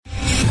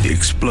The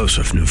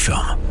explosive new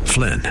film,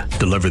 Flynn,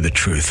 deliver the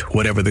truth,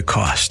 whatever the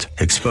cost,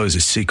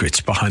 exposes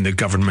secrets behind the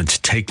government's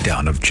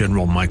takedown of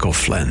General Michael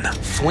Flynn.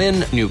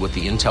 Flynn knew what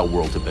the intel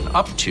world had been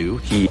up to.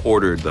 He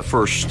ordered the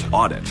first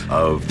audit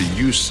of the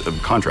use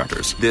of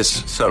contractors.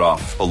 This set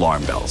off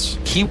alarm bells.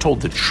 He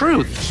told the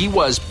truth. He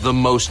was the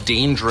most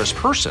dangerous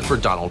person for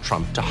Donald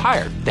Trump to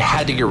hire. They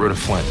had to get rid of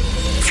Flynn.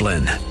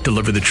 Flynn,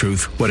 deliver the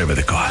truth, whatever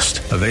the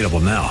cost. Available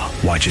now.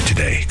 Watch it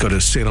today. Go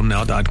to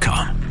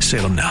salemnow.com.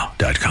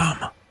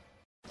 salemnow.com.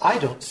 I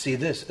don't see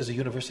this as a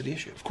university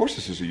issue. Of course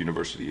this is a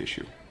university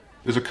issue.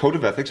 There's a code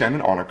of ethics and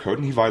an honor code,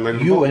 and he violated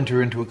them. You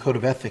enter into a code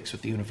of ethics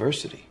with the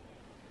university,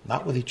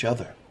 not with each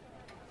other.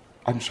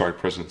 I'm sorry,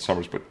 President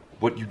Summers, but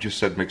what you just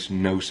said makes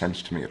no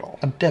sense to me at all.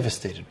 I'm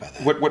devastated by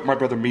that. What my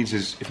brother means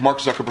is, if Mark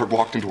Zuckerberg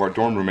walked into our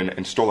dorm room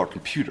and stole our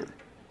computer,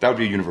 that would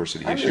be a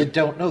university issue. I really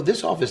don't know.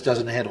 This office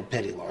doesn't handle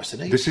petty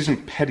larceny. This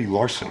isn't petty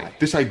larceny.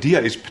 This idea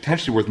is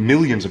potentially worth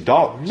millions of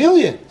dollars.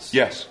 Millions?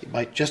 Yes. You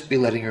might just be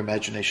letting your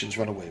imaginations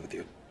run away with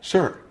you.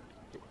 Sir,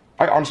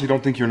 I honestly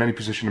don't think you're in any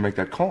position to make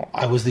that call.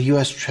 I was the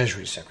U.S.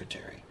 Treasury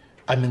Secretary.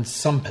 I'm in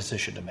some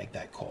position to make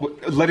that call. Well,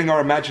 letting our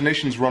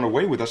imaginations run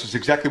away with us is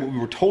exactly what we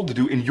were told to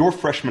do in your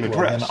freshman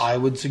address. Then I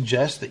would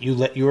suggest that you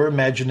let your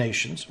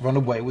imaginations run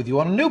away with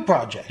you on a new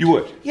project. You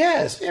would?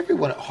 Yes.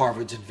 Everyone at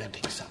Harvard's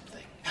inventing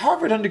something.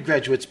 Harvard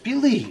undergraduates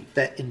believe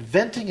that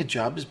inventing a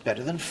job is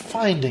better than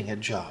finding a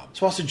job.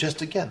 So I'll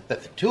suggest again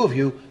that the two of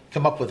you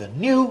come up with a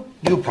new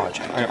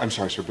project. I'm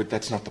sorry, sir, but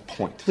that's not the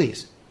point.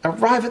 Please,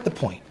 arrive at the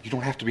point. You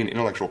don't have to be an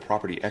intellectual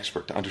property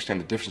expert to understand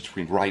the difference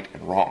between right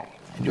and wrong.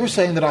 And you're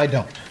saying that I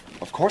don't.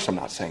 Of course I'm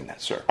not saying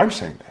that, sir. I'm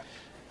saying that.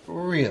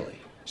 Really?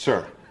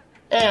 Sir.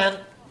 And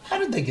how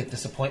did they get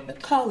this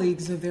appointment?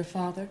 Colleagues of their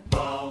father.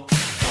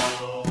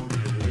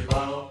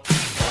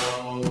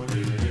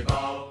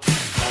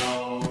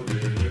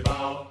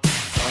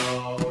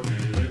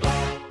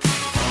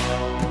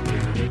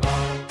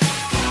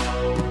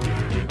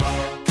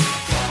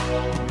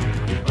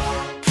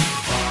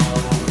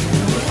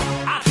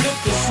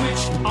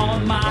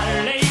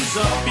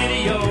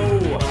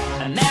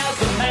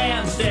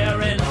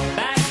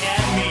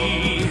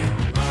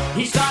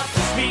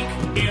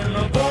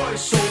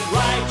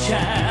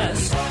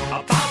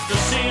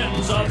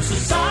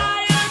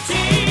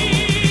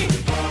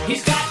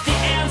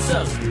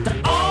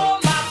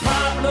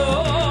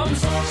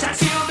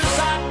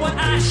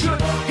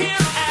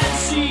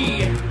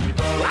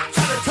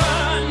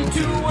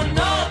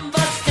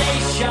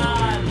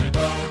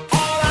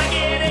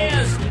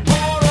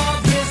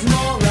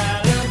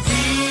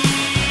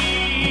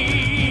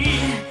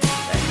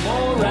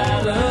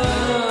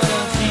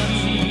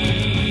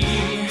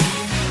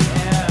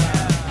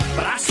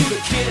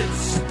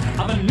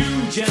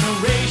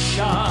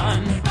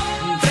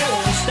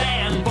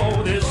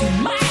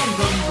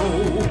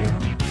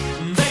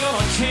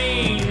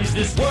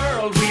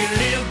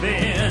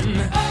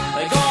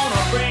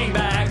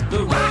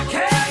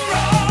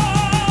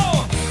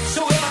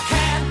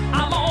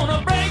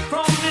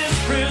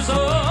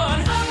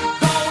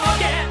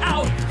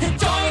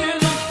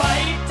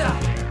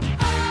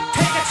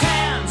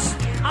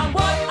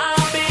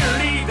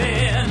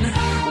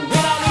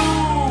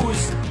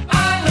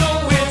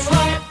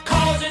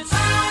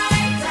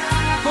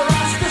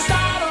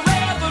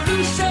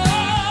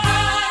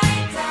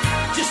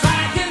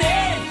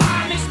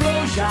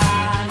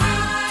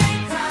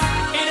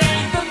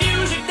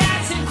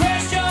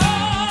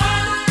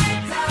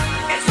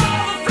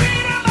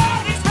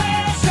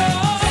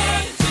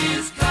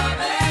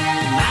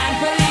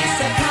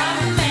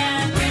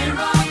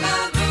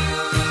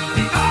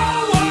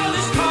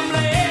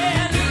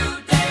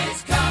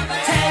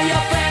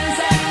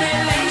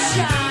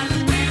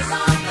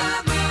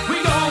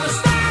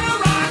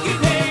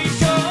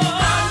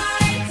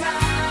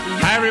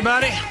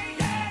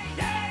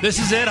 This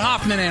is Ed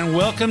Hoffman, and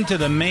welcome to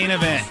the main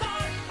event.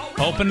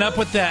 Opened up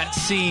with that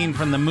scene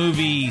from the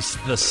movie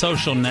The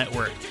Social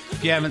Network.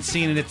 If you haven't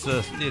seen it, it's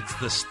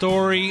the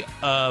story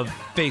of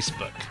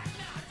Facebook.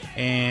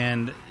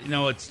 And, you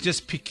know, it's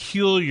just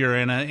peculiar,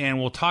 and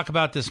we'll talk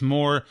about this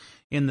more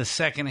in the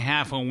second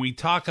half when we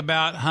talk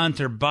about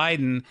Hunter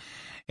Biden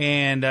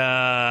and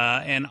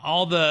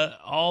all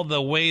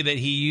the way that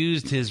he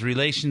used his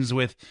relations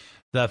with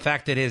the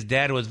fact that his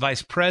dad was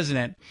vice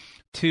president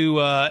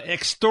to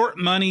extort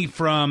money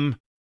from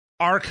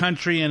our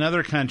country and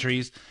other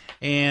countries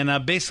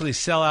and basically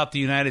sell out the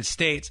United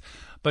States.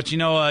 But, you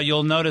know,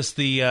 you'll notice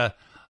the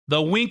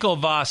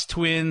Winklevoss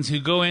twins who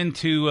go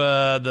into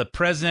the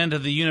president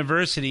of the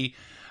university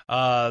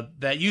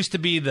that used to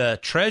be the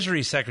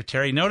Treasury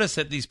Secretary. Notice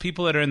that these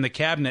people that are in the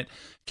cabinet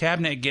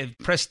get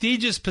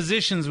prestigious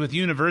positions with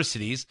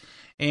universities,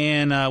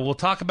 and we'll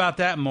talk about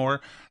that more.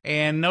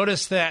 And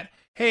notice that,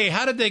 hey,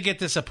 how did they get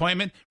this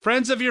appointment?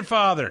 Friends of your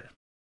father.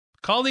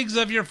 Colleagues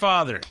of your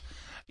father.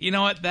 You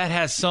know what? That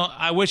has so.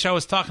 I wish I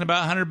was talking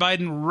about Hunter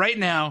Biden right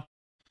now,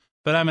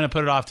 but I'm going to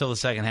put it off till the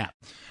second half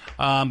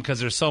because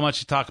there's so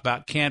much to talk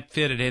about. Can't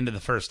fit it into the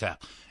first half.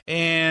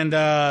 And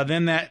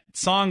then that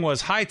song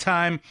was High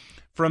Time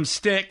from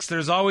Styx.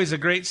 There's always a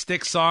great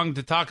Styx song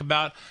to talk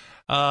about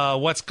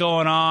what's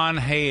going on.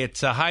 Hey,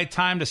 it's a high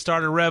time to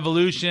start a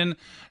revolution.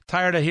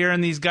 Tired of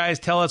hearing these guys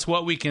tell us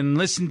what we can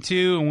listen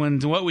to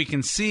and what we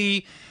can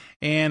see,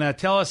 and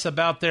tell us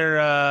about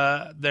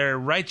their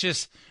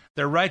righteous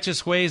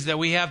ways that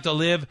we have to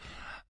live.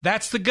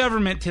 That's the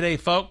government today,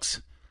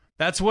 folks.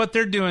 That's what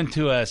they're doing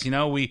to us. You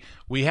know, we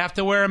have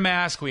to wear a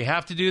mask. We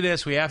have to do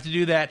this. We have to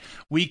do that.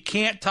 We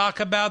can't talk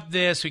about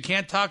this. We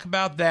can't talk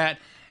about that.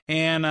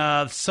 And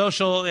the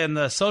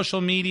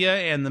social media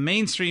and the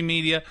mainstream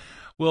media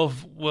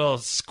will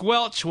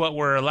squelch what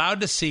we're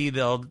allowed to see.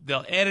 They'll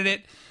edit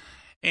it.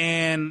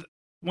 And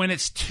when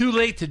it's too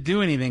late to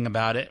do anything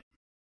about it,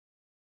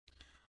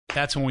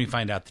 that's when we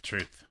find out the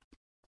truth.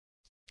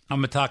 I'm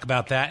going to talk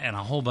about that and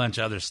a whole bunch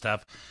of other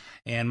stuff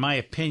and my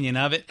opinion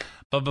of it.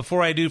 But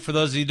before I do, for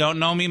those of you who don't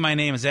know me, my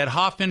name is Ed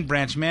Hoffman,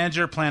 branch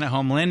manager, Planet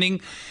Home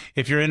Lending.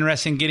 If you're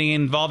interested in getting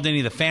involved in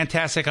any of the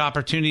fantastic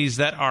opportunities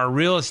that are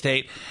real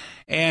estate,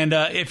 and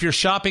if you're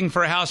shopping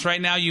for a house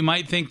right now, you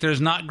might think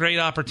there's not great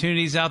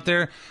opportunities out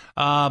there,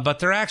 but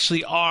there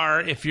actually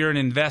are if you're an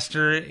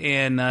investor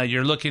and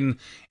you're looking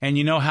and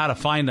you know how to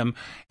find them.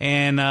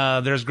 And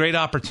there's great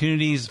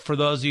opportunities for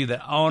those of you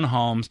that own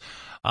homes,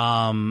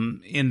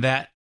 in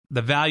that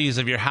the values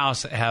of your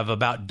house have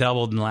about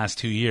doubled in the last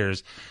 2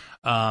 years.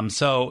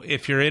 So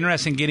if you're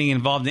interested in getting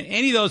involved in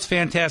any of those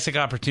fantastic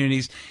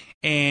opportunities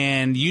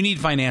and you need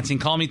financing,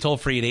 call me toll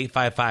free at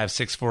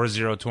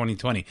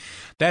 855-640-2020.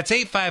 That's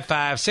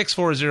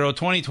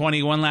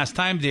 855-640-2020. One last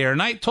time, day or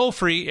night, toll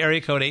free, area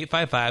code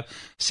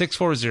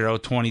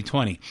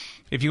 855-640-2020.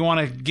 If you want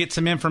to get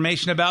some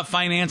information about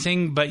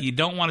financing, but you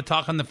don't want to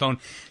talk on the phone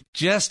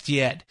just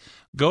yet,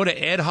 go to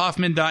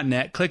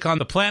edhoffman.net, click on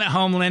the Planet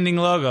Home Lending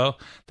logo.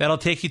 That'll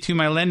take you to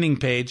my lending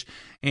page,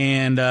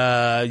 and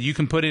you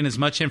can put in as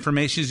much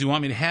information as you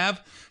want me to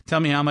have. Tell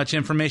me how much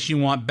information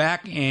you want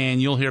back, and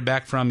you'll hear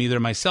back from either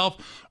myself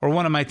or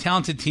one of my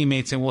talented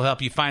teammates, and we'll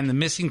help you find the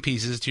missing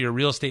pieces to your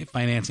real estate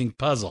financing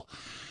puzzle.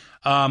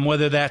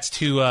 Whether that's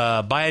to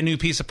buy a new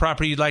piece of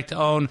property you'd like to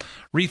own,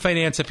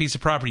 refinance a piece of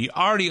property you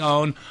already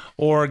own,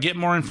 or get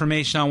more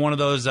information on one of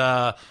those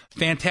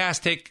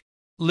fantastic,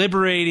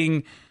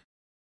 liberating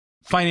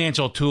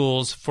financial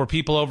tools for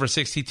people over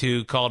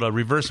 62 called a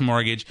reverse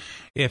mortgage.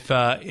 If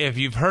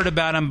you've heard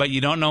about them but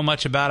you don't know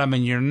much about them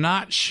and you're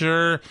not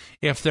sure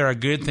if they're a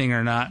good thing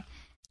or not,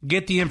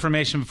 get the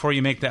information before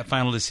you make that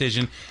final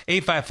decision.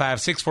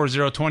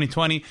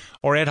 855-640-2020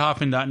 or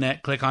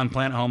edhoffman.net. Click on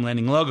Planet Home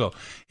Lending logo.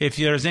 If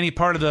there's any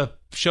part of the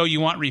show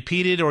you want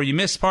repeated or you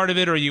missed part of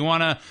it or you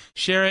want to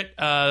share it,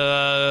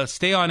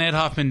 stay on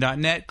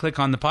edhoffman.net. Click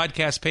on the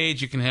podcast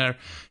page. You can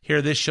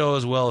hear this show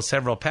as well as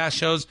several past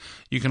shows.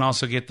 You can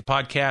also get the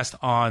podcast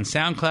on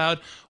SoundCloud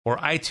or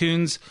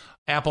iTunes,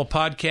 Apple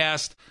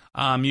Podcast,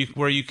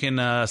 where you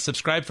can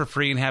subscribe for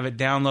free and have it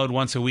download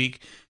once a week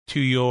to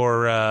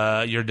your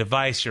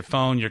device, your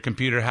phone, your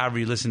computer, however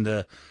you listen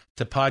to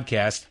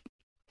podcasts.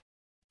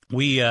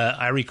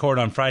 I record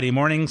on Friday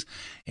mornings,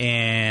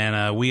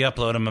 and we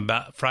upload them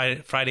about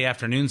Friday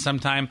afternoon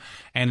sometime,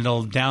 and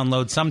it'll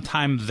download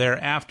sometime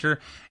thereafter,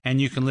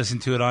 and you can listen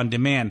to it on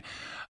demand.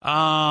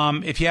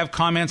 If you have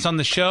comments on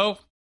the show,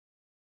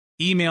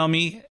 email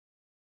me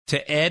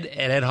to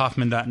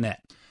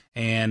ed@edhoffman.net.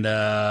 And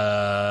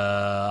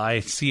I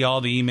see all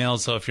the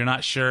emails, so if you're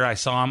not sure, I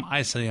saw them.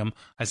 I see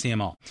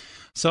them all.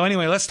 So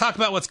anyway, let's talk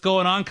about what's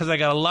going on, because I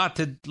got a lot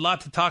to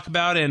talk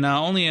about, and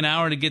only an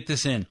hour to get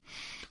this in.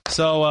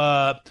 So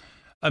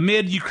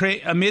amid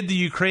the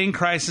Ukraine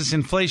crisis,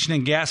 inflation,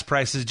 and gas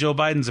prices, Joe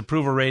Biden's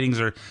approval ratings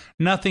are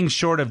nothing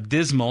short of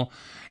dismal.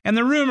 And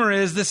the rumor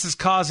is this is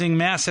causing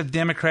massive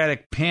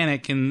Democratic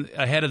panic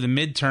ahead of the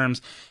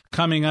midterms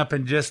coming up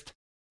in just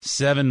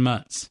 7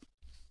 months,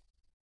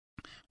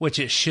 which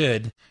it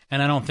should.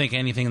 And I don't think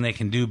anything they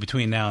can do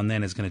between now and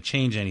then is going to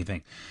change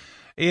anything.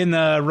 In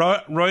the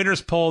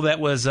Reuters poll that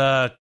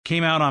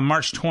came out on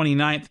March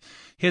 29th,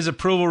 his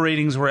approval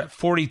ratings were at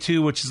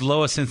 42, which is the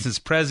lowest since his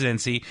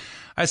presidency.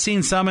 I've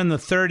seen some in the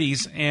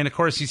 30s, and of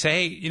course you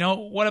say, hey,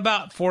 what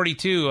about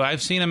 42?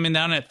 I've seen them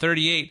down at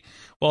 38.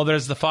 Well,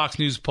 there's the Fox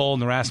News poll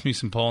and the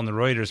Rasmussen poll and the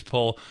Reuters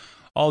poll,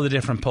 all the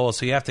different polls.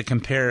 So you have to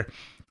compare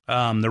the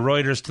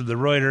Reuters to the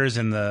Reuters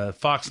and the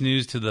Fox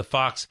News to the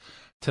Fox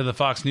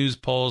News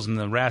polls and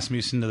the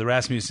Rasmussen to the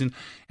Rasmussen.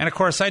 And of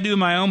course, I do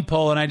my own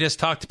poll, and I just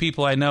talk to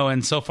people I know,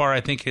 and so far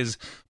I think his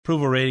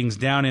approval rating's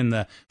down in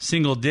the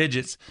single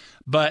digits.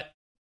 But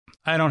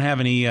I don't have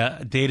any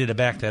data to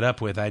back that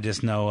up with. I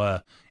just know,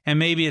 and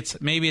maybe it's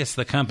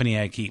the company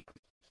I keep.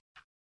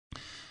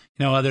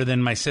 Other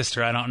than my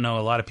sister, I don't know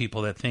a lot of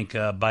people that think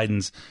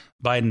Biden's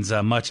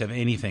much of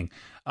anything.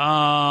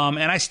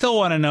 And I still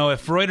want to know,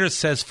 if Reuters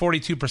says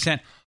 42%,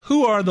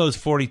 who are those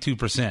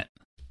 42%?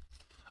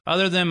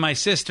 Other than my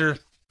sister,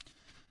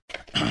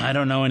 I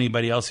don't know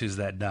anybody else who's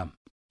that dumb.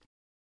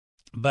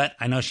 But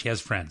I know she has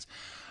friends.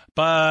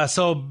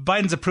 So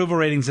Biden's approval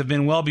ratings have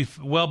been well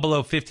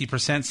below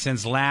 50%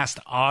 since last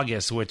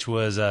August, which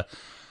was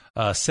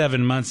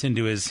 7 months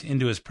into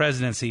his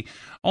presidency.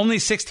 Only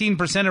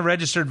 16% of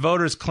registered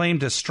voters claim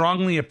to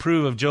strongly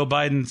approve of Joe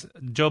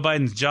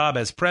Biden's job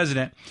as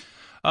president.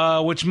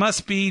 which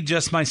must be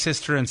just my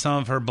sister and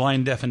some of her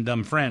blind, deaf, and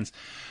dumb friends.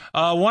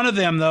 One of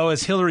them, though,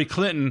 is Hillary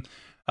Clinton.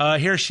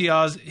 Here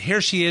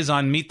she is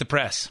on Meet the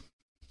Press.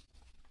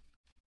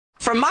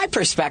 From my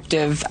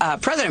perspective,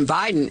 President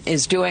Biden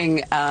is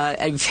doing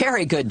a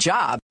very good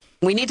job.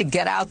 We need to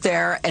get out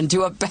there and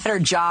do a better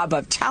job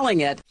of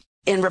telling it.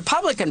 In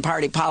Republican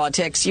Party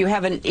politics, you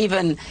have an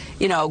even,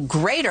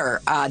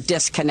 greater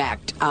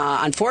disconnect.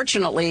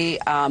 Unfortunately,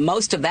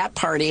 most of that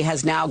party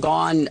has now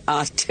gone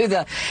to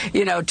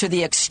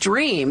the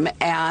extreme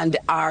and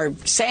are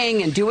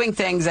saying and doing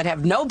things that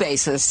have no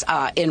basis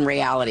in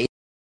reality.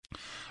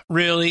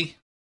 Really,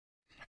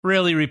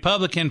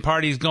 Republican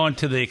Party's going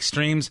to the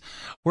extremes.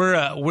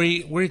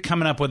 We're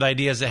coming up with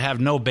ideas that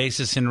have no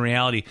basis in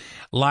reality,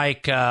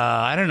 like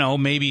I don't know,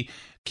 maybe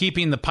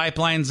keeping the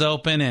pipelines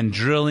open and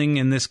drilling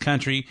in this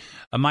country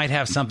might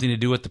have something to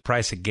do with the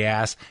price of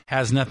gas.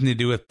 Has nothing to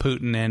do with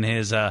Putin and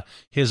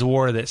his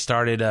war that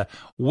started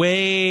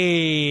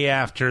way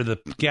after the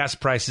gas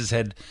prices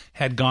had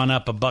gone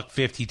up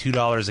 $1.50,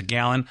 $2 a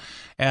gallon.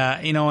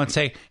 And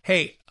say,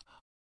 hey,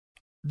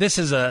 this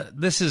is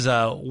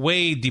a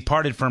way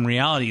departed from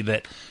reality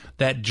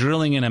that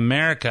drilling in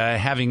America,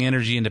 having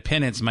energy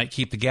independence, might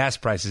keep the gas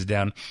prices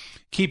down.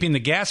 Keeping the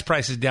gas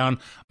prices down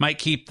might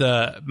keep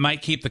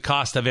the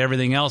cost of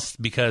everything else,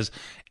 because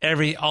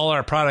all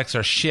our products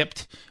are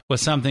shipped with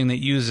something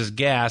that uses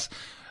gas.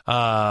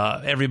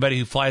 Everybody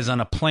who flies on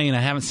a plane,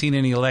 I haven't seen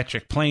any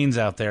electric planes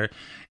out there,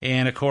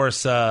 and of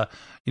course,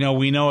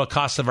 we know the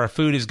cost of our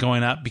food is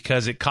going up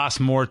because it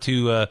costs more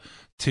to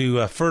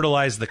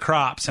fertilize the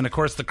crops, and of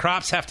course, the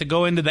crops have to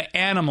go into the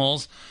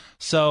animals.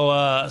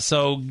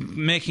 So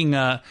making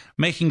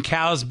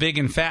cows big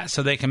and fat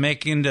so they can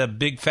make into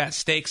big fat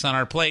steaks on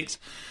our plates,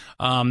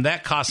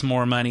 that costs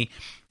more money.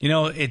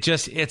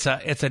 It's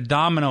a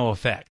domino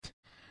effect.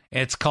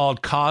 It's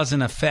called cause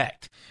and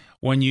effect.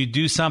 When you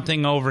do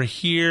something over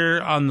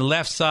here on the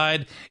left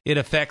side, it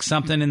affects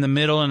something in the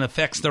middle and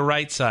affects the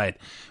right side.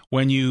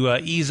 When you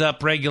ease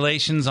up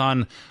regulations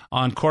on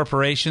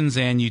corporations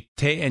and you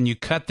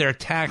cut their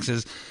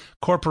taxes,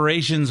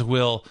 corporations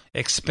will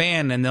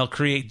expand and they'll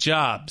create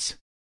jobs.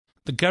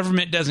 The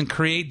government doesn't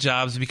create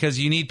jobs because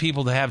you need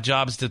people to have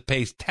jobs to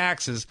pay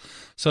taxes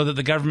so that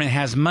the government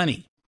has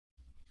money.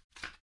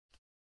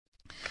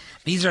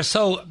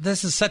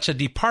 This is such a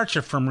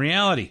departure from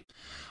reality.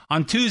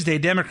 On Tuesday,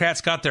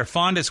 Democrats got their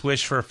fondest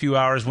wish for a few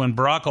hours when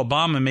Barack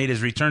Obama made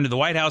his return to the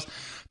White House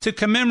to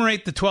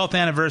commemorate the 12th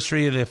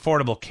anniversary of the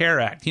Affordable Care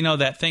Act.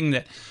 That thing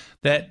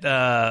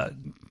that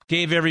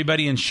gave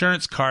everybody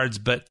insurance cards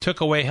but took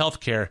away health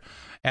care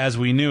as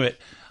we knew it,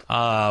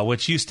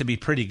 which used to be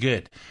pretty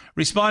good.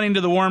 Responding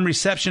to the warm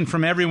reception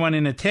from everyone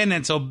in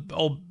attendance,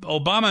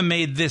 Obama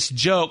made this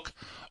joke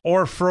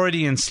or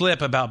Freudian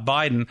slip about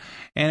Biden,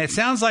 and it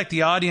sounds like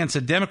the audience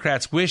of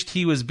Democrats wished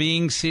he was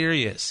being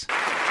serious. Thank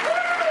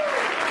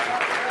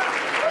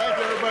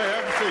you,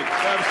 everybody.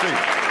 Have a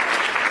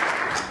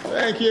seat.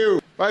 Thank you.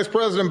 Vice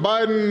President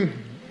Biden,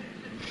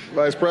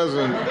 Vice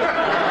President...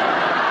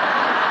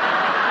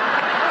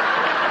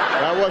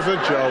 That was a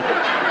joke.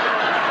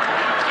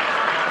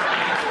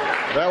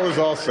 That was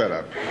all set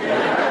up.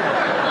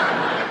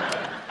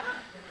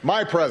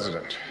 My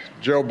president,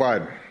 Joe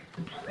Biden.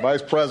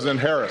 Vice President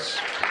Harris.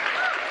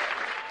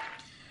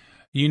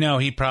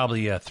 He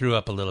probably threw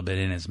up a little bit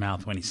in his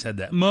mouth when he said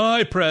that.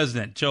 My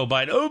president, Joe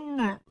Biden.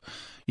 Oh.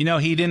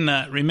 He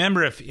didn't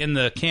remember if in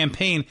the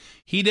campaign,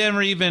 he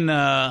never even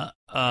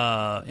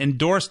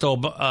endorsed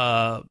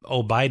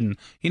Biden.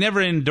 He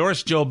never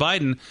endorsed Joe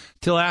Biden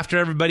till after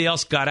everybody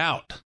else got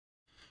out.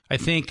 I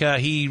think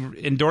he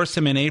endorsed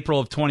him in April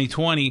of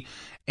 2020,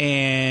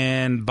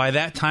 and by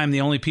that time,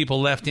 the only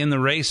people left in the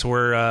race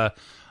were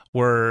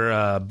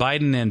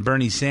Biden and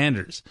Bernie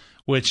Sanders,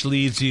 which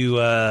leaves you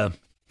the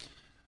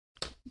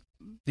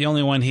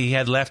only one he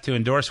had left to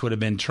endorse would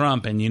have been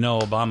Trump, and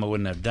Obama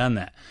wouldn't have done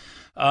that.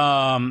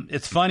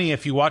 It's funny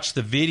if you watch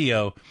the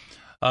video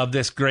of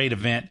this great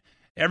event.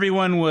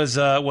 Everyone was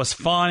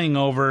fawning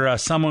over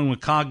someone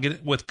with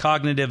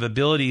cognitive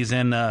abilities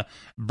and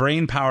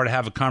brain power to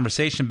have a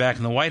conversation back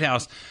in the White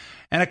House.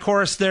 And, of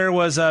course, there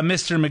was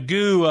Mr.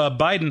 Magoo,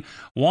 Biden,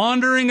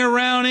 wandering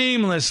around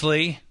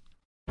aimlessly.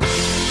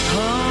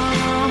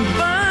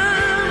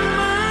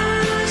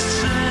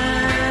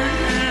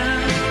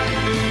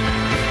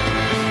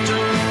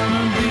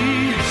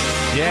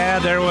 Yeah,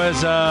 there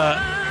was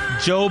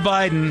Joe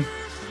Biden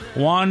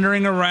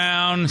wandering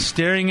around,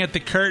 staring at the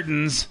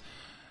curtains,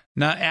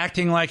 not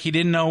acting like he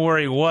didn't know where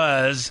he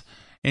was,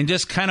 and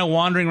just kind of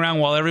wandering around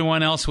while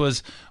everyone else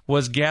was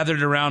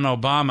gathered around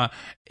Obama.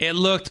 It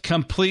looked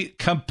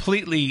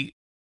completely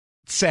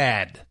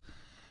sad.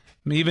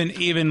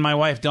 Even my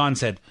wife Dawn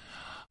said,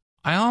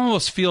 "I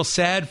almost feel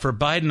sad for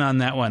Biden on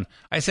that one."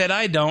 I said,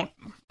 "I don't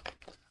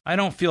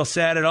feel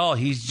sad at all.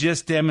 He's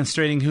just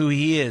demonstrating who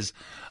he is.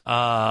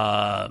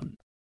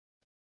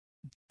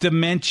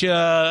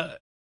 Dementia,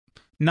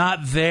 not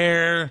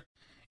there."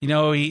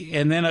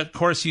 And then, of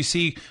course, you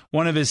see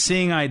one of his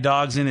seeing eye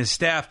dogs in his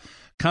staff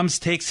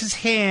takes his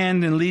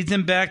hand and leads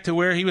him back to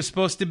where he was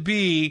supposed to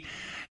be.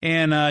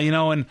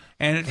 and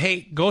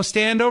hey, go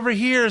stand over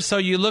here so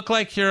you look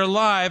like you're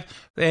alive.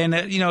 And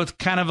it's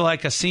kind of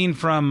like a scene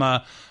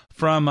from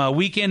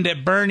Weekend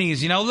at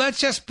Bernie's. Let's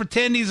just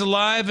pretend he's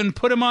alive and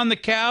put him on the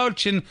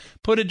couch and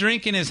put a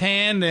drink in his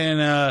hand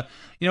and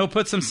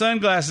put some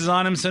sunglasses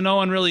on him so no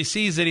one really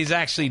sees that he's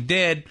actually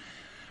dead.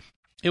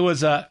 It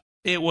was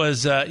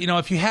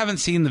if you haven't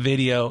seen the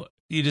video,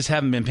 you just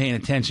haven't been paying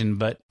attention,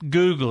 but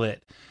Google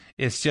it.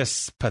 It's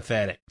just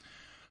pathetic.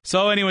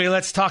 So anyway,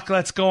 let's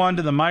go on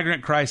to the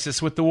migrant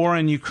crisis. With the war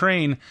in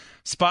Ukraine,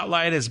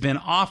 spotlight has been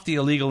off the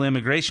illegal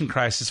immigration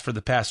crisis for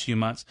the past few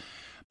months.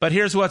 But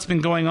here's what's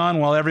been going on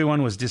while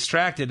everyone was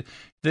distracted.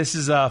 This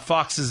is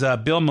Fox's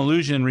Bill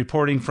Malusian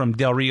reporting from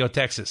Del Rio,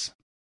 Texas.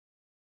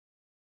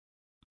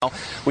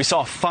 We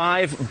saw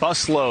 5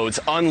 busloads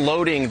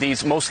unloading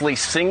these mostly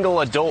single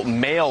adult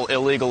male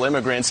illegal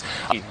immigrants.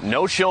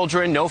 No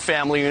children, no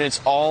family units,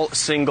 all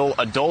single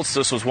adults.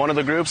 This was one of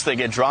the groups. They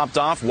get dropped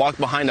off, walk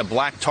behind a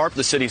black tarp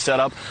the city set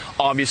up,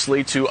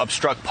 obviously to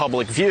obstruct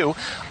public view.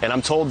 And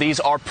I'm told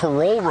these are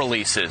parole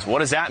releases. What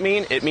does that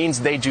mean? It means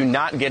they do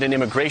not get an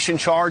immigration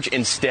charge.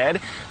 Instead,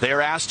 they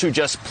are asked to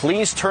just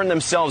please turn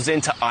themselves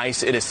into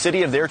ICE in a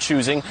city of their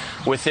choosing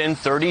within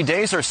 30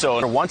 days or so.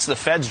 And once the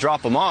feds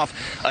drop them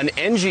off, an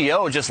NGO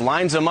just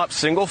lines them up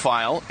single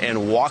file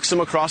and walks them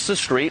across the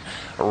street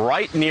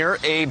right near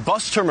a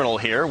bus terminal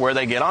here where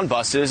they get on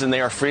buses and they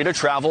are free to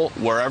travel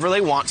wherever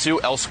they want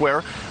to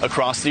elsewhere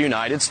across the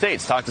United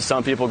States. Talked to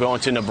some people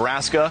going to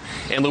Nebraska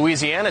and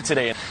Louisiana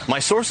today. My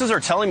sources are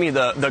telling me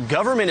the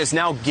government is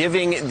now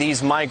giving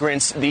these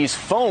migrants these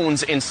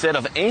phones instead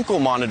of ankle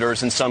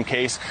monitors in some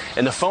case,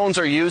 and the phones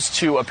are used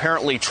to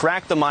apparently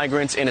track the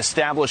migrants and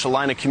establish a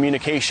line of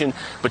communication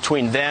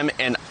between them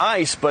and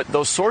ICE. But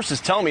those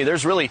sources tell me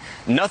there's really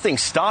nothing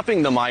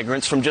stopping the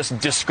migrants from just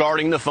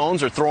discarding the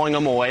phones or throwing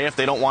them away if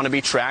they don't want to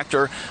be tracked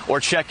or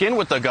check in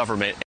with the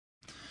government.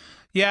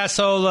 Yeah,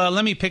 so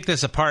let me pick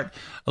this apart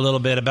a little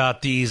bit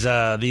about these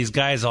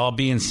guys all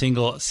being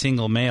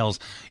single males.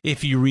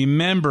 If you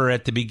remember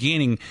at the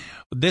beginning,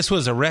 this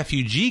was a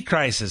refugee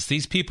crisis.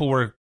 These people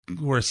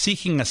were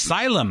seeking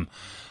asylum,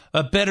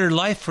 a better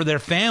life for their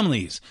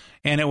families,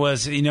 and it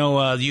was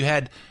you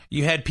had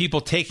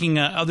people taking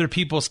other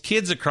people's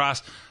kids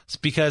across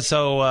because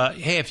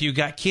hey, if you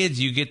got kids,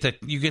 you get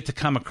to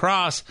come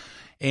across,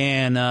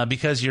 and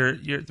because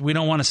we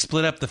don't want to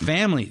split up the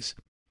families.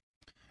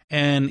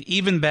 And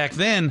even back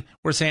then,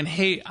 we're saying,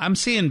 hey, I'm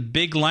seeing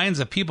big lines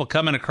of people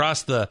coming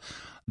across the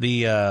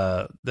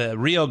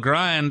Rio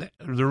Grande,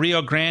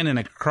 and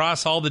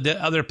across all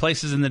the other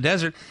places in the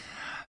desert.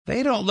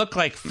 They don't look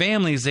like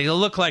families. They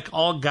look like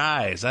all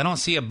guys. I don't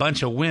see a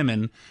bunch of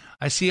women.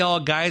 I see all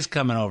guys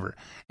coming over.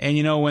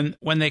 And,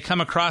 when they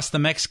come across the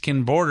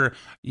Mexican border,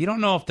 you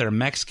don't know if they're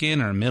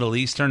Mexican or Middle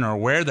Eastern or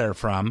where they're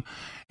from.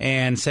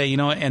 And say,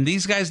 and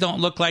these guys don't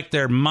look like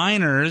they're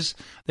minors.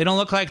 They don't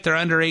look like they're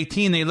under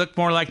 18. They look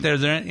more like they're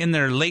in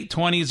their late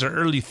 20s or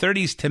early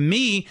 30s to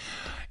me.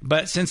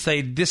 But since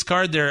they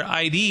discard their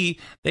ID,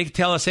 they can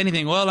tell us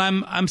anything. Well,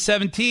 I'm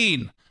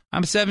 17.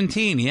 I'm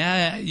 17.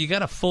 Yeah, you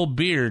got a full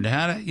beard.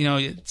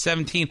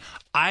 17.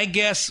 I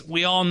guess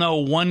we all know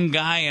one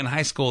guy in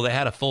high school that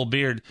had a full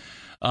beard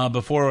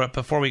before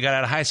we got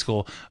out of high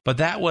school. But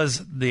that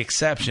was the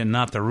exception,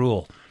 not the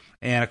rule.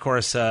 And of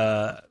course,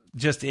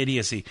 just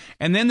idiocy.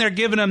 And then they're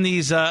giving them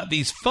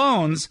these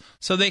phones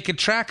so they could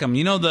track them.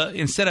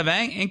 Instead of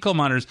ankle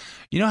monitors,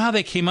 you know how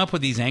they came up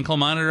with these ankle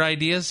monitor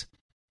ideas?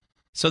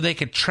 So they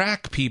could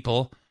track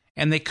people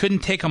and they couldn't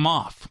take them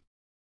off.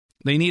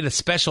 They need a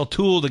special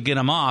tool to get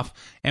them off.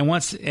 And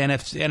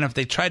if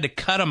they tried to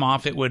cut them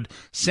off, it would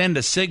send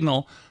a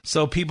signal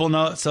so people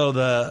know, so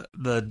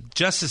the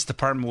Justice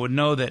Department would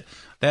know that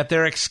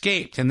they're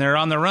escaped and they're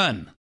on the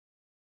run.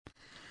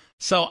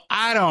 So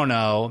I don't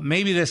know.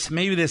 Maybe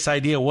this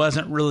idea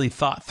wasn't really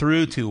thought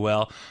through too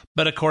well.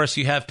 But of course,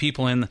 you have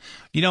people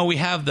we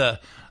have the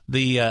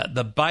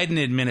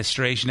Biden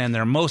administration and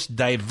their most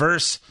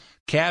diverse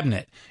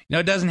cabinet.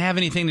 It doesn't have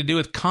anything to do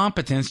with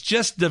competence,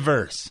 just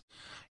diverse.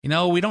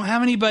 We don't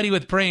have anybody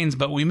with brains,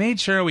 but we made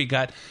sure we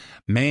got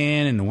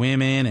men and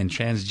women and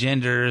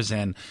transgenders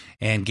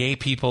and gay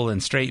people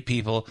and straight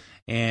people.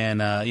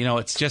 And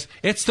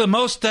it's the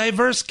most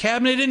diverse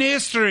cabinet in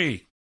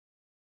history.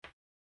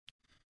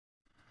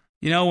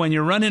 When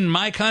you're running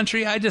my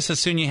country, I just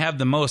assume you have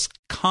the most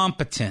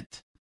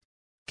competent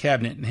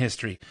cabinet in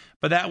history.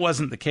 But that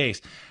wasn't the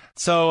case.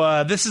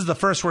 So this is the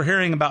first we're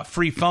hearing about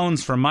free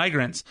phones for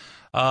migrants.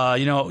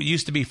 It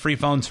used to be free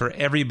phones for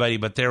everybody,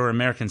 but they were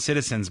American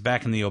citizens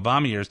back in the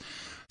Obama years.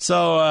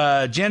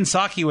 So Jen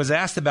Psaki was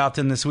asked about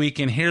them this week,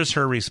 and here's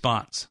her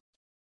response.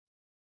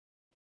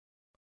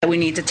 We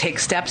need to take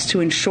steps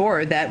to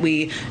ensure that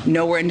we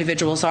know where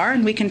individuals are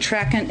and we can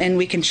track and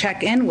we can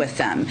check in with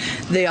them.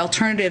 The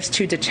Alternatives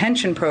to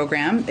Detention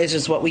program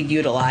is what we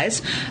utilize,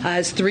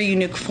 has 3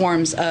 unique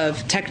forms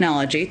of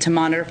technology to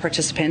monitor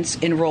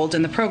participants enrolled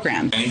in the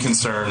program. Any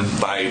concern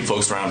by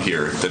folks around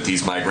here that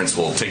these migrants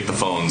will take the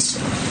phones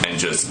and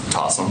just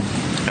toss them?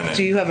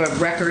 Do you have a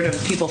record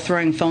of people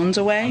throwing phones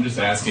away? I'm just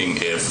asking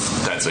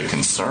if that's a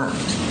concern.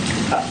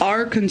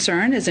 Our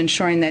concern is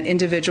ensuring that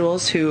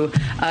individuals who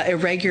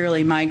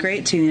irregularly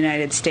migrate to the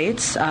United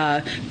States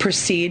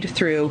proceed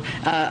through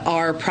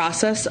our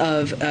process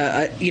of,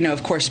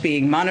 of course,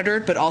 being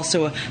monitored, but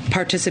also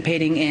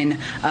participating in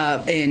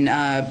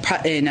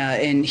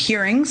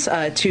hearings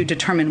to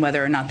determine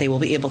whether or not they will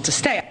be able to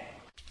stay.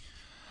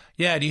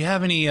 Yeah, do you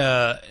have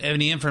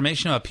any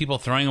information about people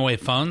throwing away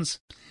phones?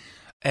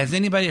 Has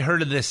anybody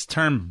heard of this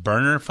term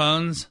burner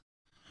phones?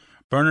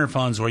 Burner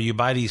phones, where you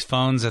buy these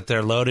phones that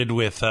they're loaded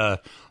with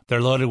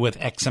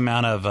X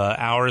amount of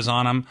hours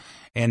on them,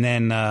 and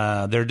then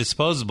they're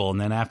disposable.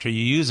 And then after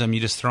you use them, you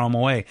just throw them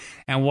away.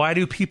 And why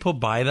do people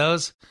buy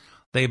those?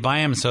 They buy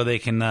them so they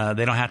can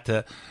they don't have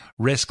to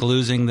risk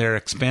losing their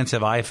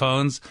expensive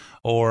iPhones,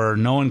 or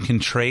no one can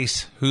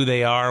trace who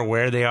they are,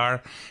 where they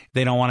are.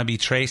 They don't want to be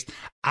traced.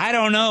 I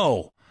don't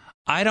know.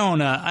 I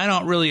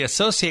don't really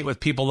associate with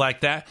people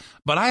like that,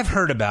 but I've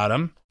heard about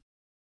them.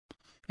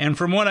 And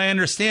from what I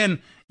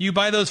understand, you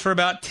buy those for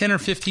about $10 or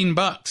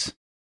 $15.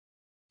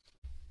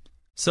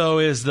 So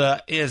is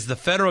the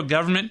federal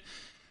government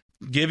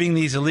giving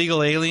these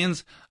illegal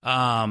aliens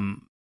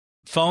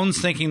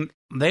phones, thinking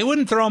they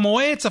wouldn't throw them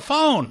away? It's a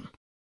phone,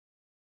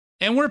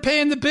 and we're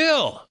paying the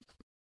bill.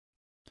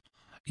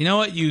 You know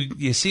what?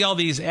 You see all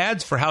these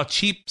ads for how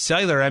cheap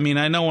cellular. I mean,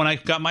 I know when I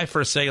got my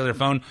first cellular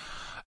phone,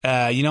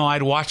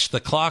 I'd watch the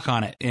clock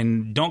on it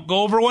and don't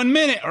go over 1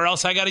 minute, or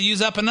else I got to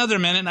use up another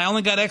minute. And I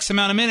only got X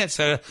amount of minutes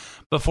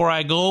before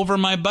I go over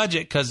my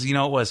budget, because it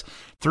was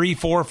 $300,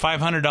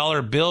 $400,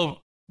 $500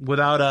 bill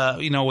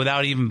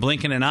without even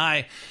blinking an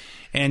eye.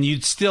 And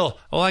you'd still,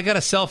 I got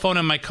a cell phone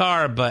in my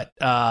car, but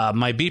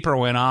my beeper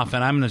went off,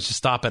 and I'm going to just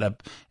stop at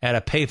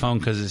a payphone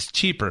because it's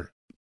cheaper.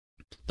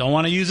 Don't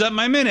want to use up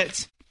my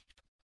minutes.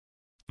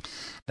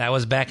 That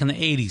was back in the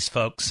 80s,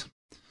 folks.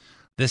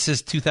 This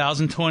is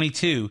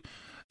 2022.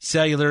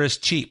 Cellular is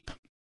cheap.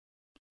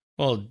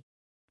 Well,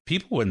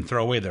 people wouldn't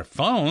throw away their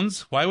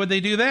phones. Why would they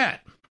do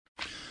that?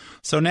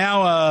 So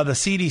now the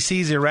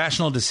CDC's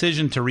irrational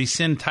decision to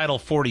rescind Title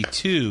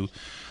 42.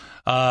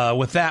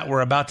 With that,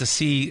 we're about to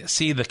see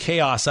the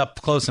chaos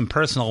up close and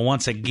personal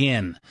once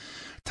again.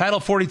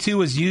 Title 42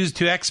 was used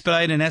to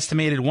expedite an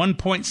estimated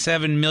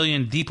 1.7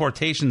 million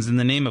deportations in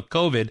the name of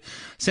COVID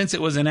since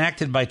it was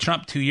enacted by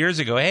Trump 2 years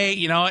ago. Hey,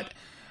 you know what?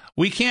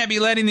 We can't be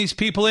letting these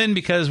people in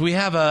because we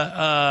have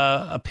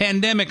a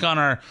pandemic on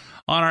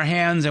our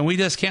hands, and we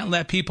just can't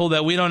let people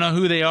that we don't know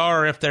who they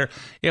are, or if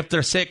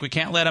they're sick, we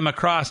can't let them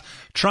across.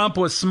 Trump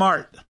was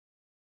smart.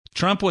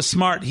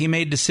 He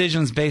made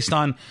decisions based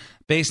on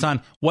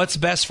what's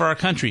best for our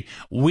country.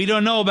 We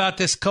don't know about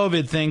this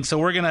COVID thing, so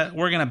we're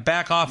gonna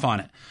back off on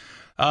it.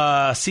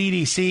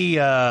 CDC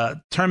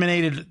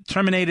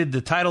terminated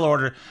the title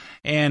order,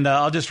 and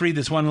I'll just read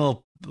this one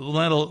little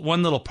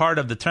part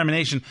of the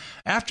termination.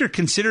 After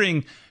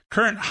considering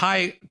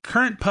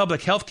current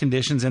public health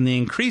conditions and the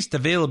increased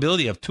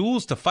availability of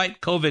tools to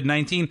fight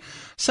COVID-19,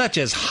 such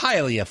as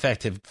highly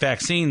effective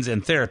vaccines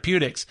and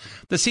therapeutics,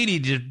 the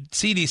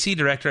CDC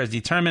director has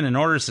determined an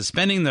order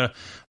suspending the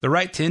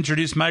right to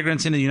introduce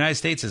migrants into the United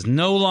States is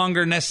no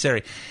longer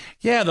necessary.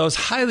 Yeah, those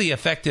highly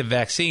effective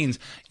vaccines.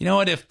 You know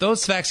what? If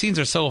those vaccines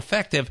are so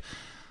effective,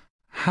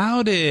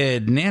 how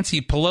did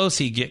Nancy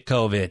Pelosi get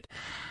COVID?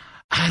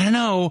 I don't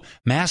know.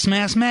 Mass,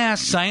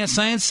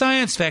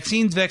 science,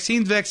 vaccines.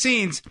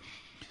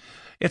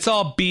 It's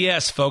all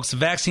BS, folks.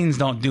 Vaccines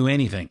don't do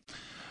anything.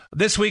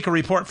 This week, a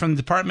report from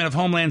the Department of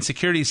Homeland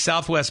Security's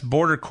Southwest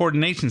Border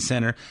Coordination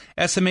Center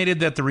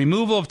estimated that the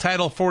removal of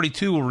Title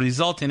 42 will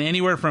result in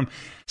anywhere from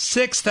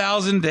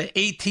 6,000 to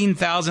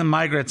 18,000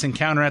 migrants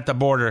encountered at the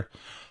border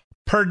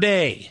per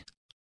day.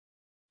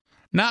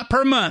 Not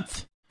per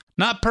month,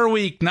 not per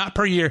week, not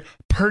per year,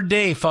 per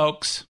day,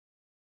 folks.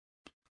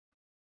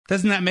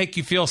 Doesn't that make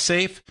you feel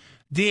safe?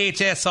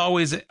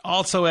 DHS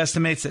also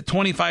estimates that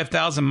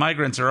 25,000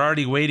 migrants are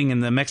already waiting in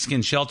the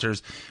Mexican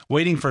shelters,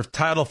 waiting for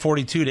Title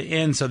 42 to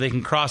end so they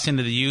can cross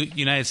into the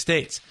United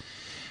States.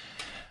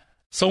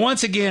 So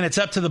once again, it's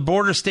up to the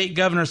border state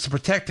governors to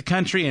protect the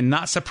country, and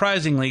not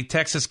surprisingly,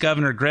 Texas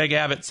Governor Greg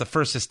Abbott's the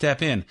first to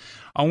step in.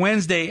 On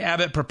Wednesday,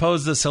 Abbott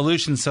proposed a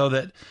solution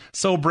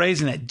so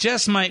brazen it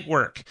just might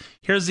work.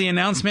 Here's the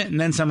announcement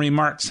and then some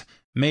remarks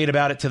made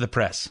about it to the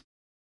press.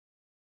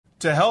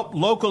 To help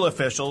local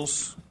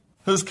officials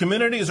whose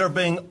communities are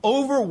being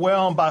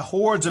overwhelmed by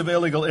hordes of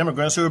illegal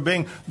immigrants who are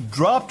being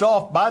dropped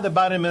off by the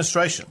Biden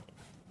administration,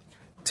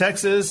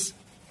 Texas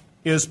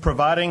is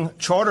providing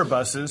charter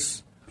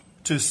buses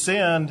to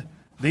send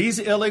these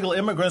illegal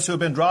immigrants who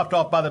have been dropped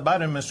off by the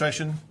Biden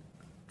administration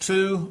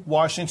to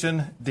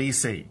Washington,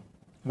 D.C.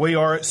 We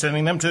are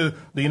sending them to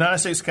the United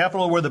States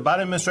Capitol, where the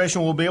Biden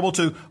administration will be able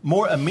to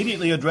more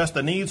immediately address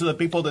the needs of the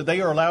people that they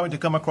are allowing to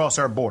come across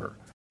our border.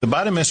 The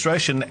Biden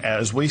administration,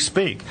 as we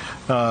speak,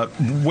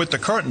 with the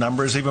current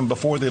numbers, even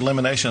before the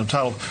elimination of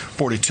Title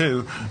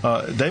 42,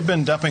 they've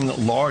been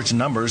dumping large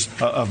numbers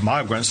of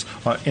migrants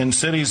in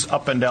cities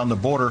up and down the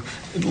border,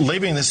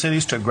 leaving the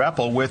cities to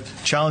grapple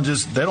with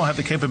challenges they don't have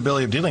the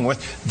capability of dealing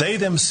with. They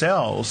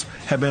themselves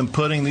have been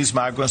putting these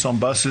migrants on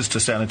buses to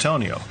San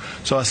Antonio.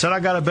 So I said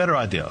I got a better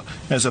idea.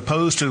 As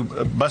opposed to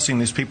busing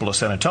these people to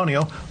San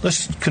Antonio,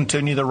 let's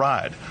continue the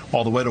ride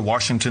all the way to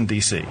Washington,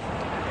 D.C.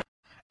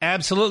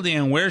 Absolutely.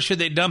 And where should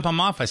they dump them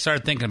off? I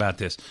started thinking about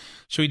this.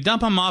 Should we dump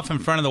them off in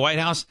front of the White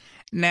House?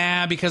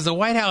 Nah, because the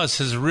White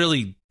House is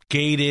really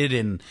gated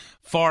and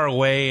far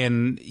away.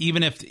 And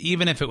even if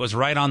it was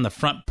right on the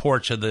front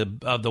porch of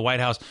the White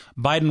House,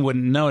 Biden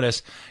wouldn't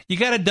notice. You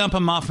got to dump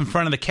them off in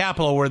front of the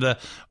Capitol where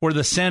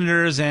the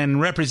senators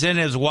and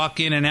representatives walk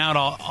in and out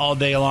all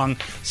day long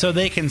so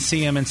they can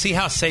see them and see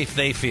how safe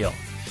they feel.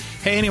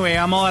 Hey, anyway,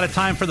 I'm all out of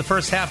time for the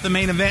first half of the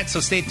main event, so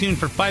stay tuned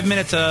for 5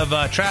 minutes of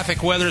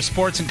traffic, weather,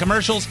 sports, and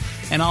commercials,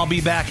 and I'll be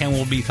back, and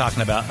we'll be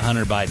talking about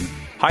Hunter Biden.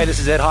 Hi, this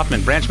is Ed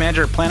Hoffman, branch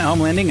manager of Planet Home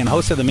Lending and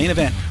host of the main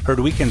event, heard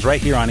weekends right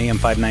here on AM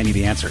 590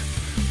 The Answer.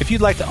 If you'd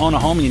like to own a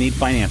home and you need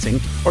financing,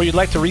 or you'd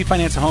like to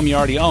refinance a home you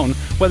already own,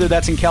 whether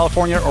that's in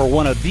California or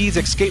one of these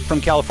escape from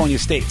California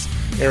states,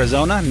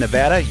 Arizona,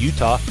 Nevada,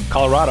 Utah,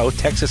 Colorado,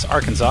 Texas,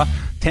 Arkansas,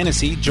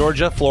 Tennessee,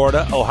 Georgia,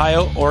 Florida,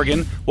 Ohio,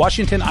 Oregon,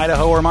 Washington,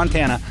 Idaho, or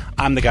Montana,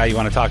 I'm the guy you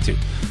want to talk to.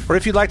 Or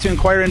if you'd like to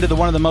inquire into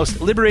one of the most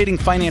liberating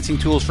financing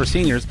tools for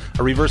seniors,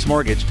 a reverse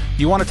mortgage,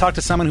 you want to talk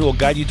to someone who will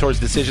guide you towards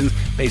decisions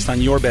based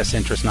on your best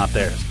interest, not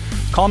theirs.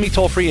 Call me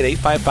toll-free at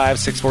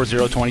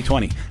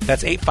 855-640-2020.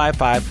 That's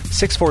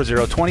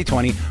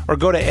 855-640-2020. Or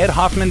go to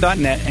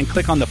edhoffman.net and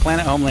click on the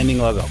Planet Home Lending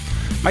logo.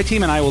 My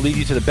team and I will lead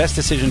you to the best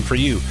decision for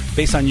you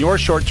based on your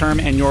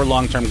short-term and your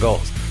long-term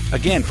goals.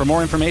 Again, for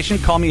more information,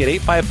 call me at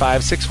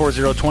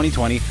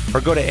 855-640-2020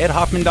 or go to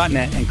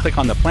edhoffman.net and click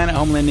on the Planet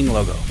Home Lending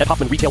logo. Ed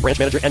Hoffman, Retail Branch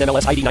Manager,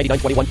 NMLS ID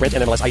 9921, Branch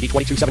NMLS ID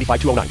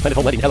 2275209. Planet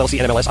Home Lending, LLC,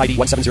 NMLS ID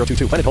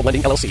 17022. Planet Home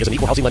Lending, LLC is an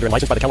equal housing lender and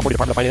licensed by the California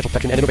Department of Financial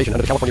Protection and Innovation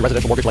under the California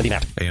Residential Mortgage Lending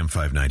Act. AM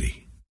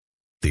 590,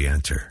 The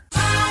Answer.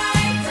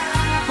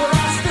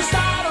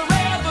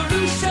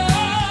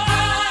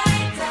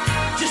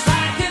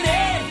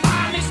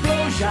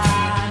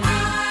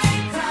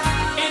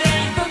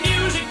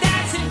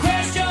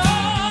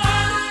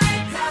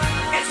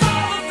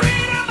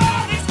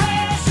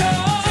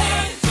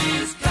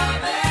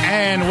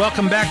 And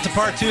welcome back to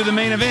part 2 of the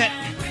main event.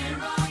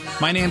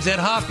 My name's Ed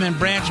Hoffman,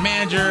 branch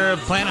manager of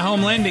Planet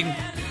Home Lending.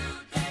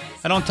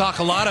 I don't talk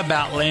a lot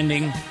about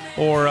lending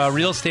or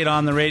real estate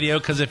on the radio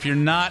because if you're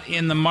not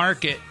in the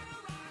market,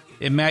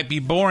 it might be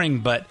boring,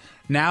 but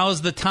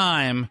now's the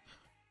time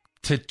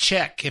to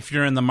check if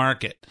you're in the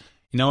market.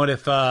 You know what?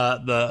 If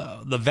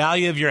the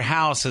value of your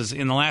house is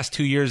in the last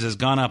 2 years has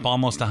gone up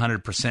almost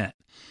 100%,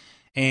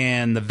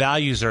 and the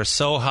values are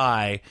so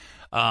high.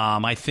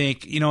 I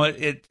think,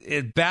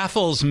 it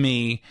baffles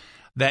me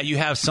that you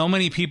have so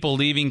many people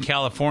leaving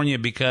California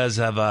because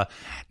of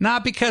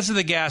not because of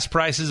the gas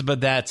prices, but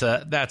that's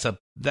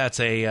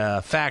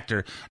a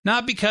factor.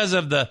 Not because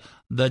of the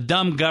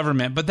dumb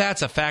government, but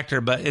that's a factor.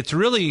 But it's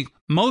really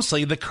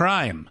mostly the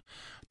crime.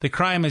 The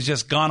crime has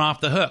just gone off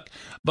the hook.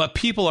 But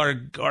people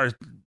are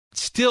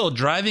still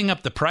driving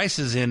up the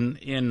prices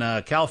in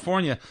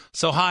California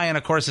so high. And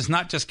of course, it's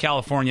not just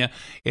California.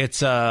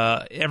 It's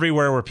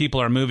everywhere where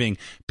people are moving.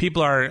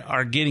 People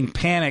are getting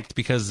panicked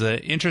because the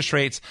interest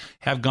rates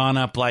have gone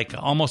up like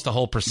almost a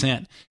whole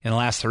percent in the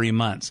last 3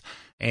 months.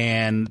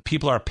 And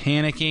people are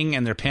panicking,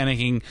 and they're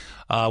panicking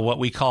what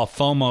we call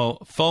FOMO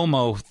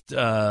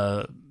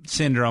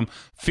syndrome,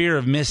 fear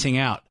of missing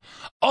out.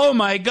 Oh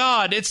my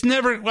God,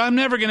 I'm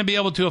never going to be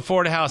able to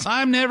afford a house.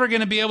 I'm never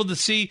going to be able to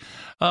see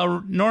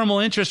normal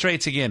interest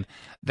rates again.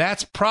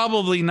 That's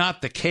probably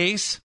not the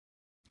case,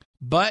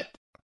 but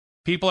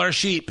people are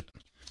sheep.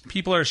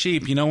 People are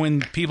sheep. You know,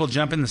 when people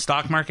jump in the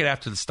stock market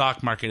after the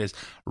stock market is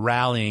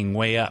rallying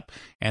way up,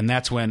 and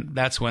that's when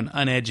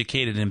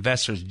uneducated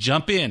investors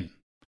jump in.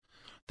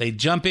 They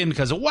jump in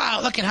because,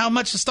 wow, look at how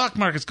much the stock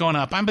market's going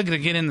up. I'm going to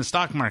get in the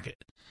stock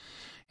market.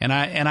 And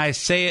I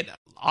say it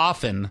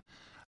often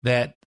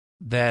that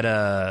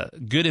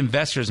good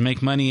investors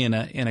make money in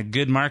a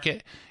good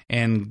market,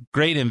 and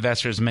great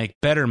investors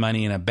make better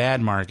money in a bad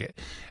market.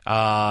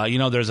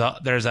 There's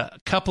a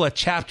couple of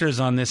chapters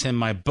on this in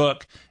my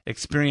book,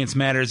 Experience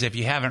Matters. If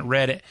you haven't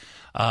read it,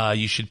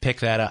 you should pick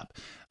that up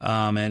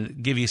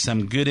and give you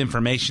some good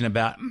information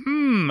about,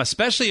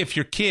 especially if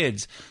you're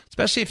kids,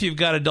 especially if you've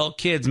got adult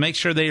kids, make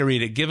sure they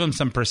read it. Give them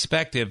some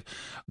perspective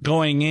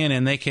going in,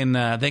 and they can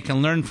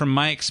learn from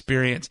my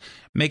experience,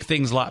 make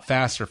things a lot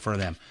faster for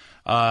them.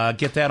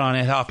 Get that on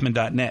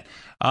edhoffman.net.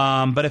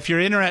 But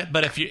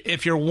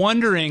if you're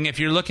wondering, if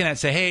you're looking at,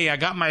 say, hey, I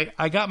got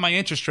my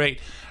interest rate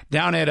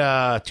down at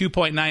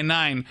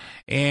 2.99,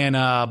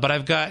 and but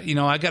I've got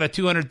I got a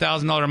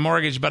 $200,000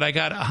 mortgage, but I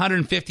got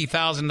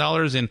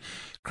 $150,000 in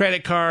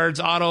credit cards,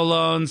 auto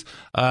loans,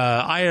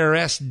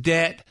 IRS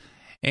debt,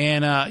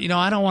 and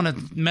I don't want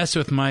to mess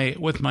with my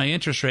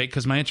interest rate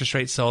because my interest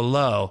rate's so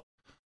low.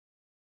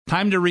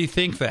 Time to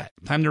rethink that.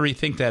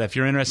 If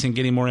you're interested in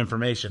getting more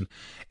information.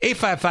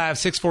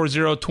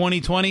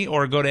 855-640-2020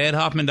 or go to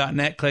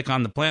edhoffman.net, click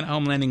on the Planet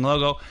Home Lending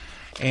logo,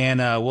 and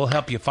we'll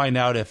help you find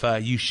out if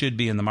you should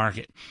be in the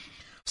market.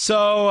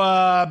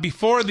 So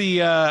before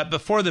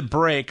the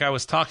break, I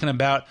was talking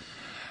about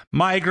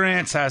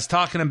migrants. I was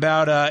talking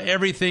about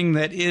everything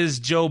that is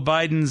Joe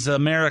Biden's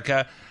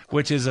America,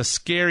 which is a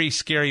scary,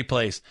 scary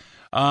place.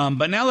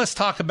 But now let's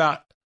talk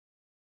about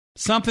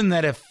something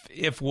that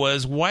if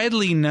was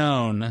widely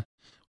known,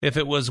 if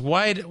it was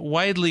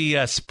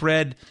widely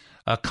spread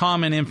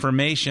common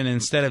information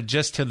instead of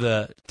just to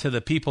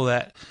the people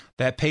that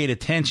paid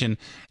attention,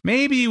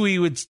 maybe we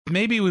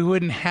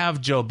wouldn't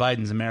have Joe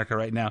Biden's America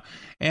right now.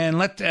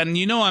 And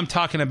I'm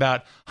talking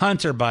about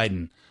Hunter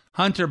Biden,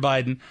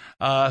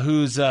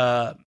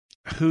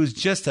 who's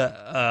just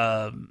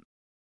a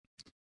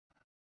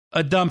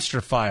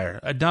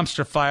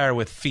dumpster fire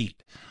with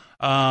feet.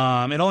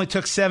 It only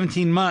took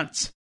 17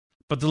 months.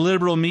 But the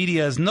liberal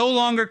media is no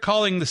longer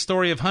calling the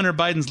story of Hunter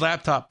Biden's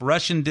laptop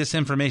Russian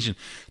disinformation.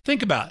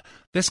 Think about it.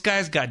 This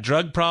guy's got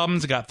drug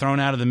problems, got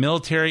thrown out of the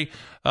military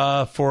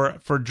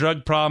for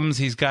drug problems.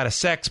 He's got a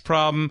sex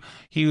problem.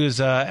 He was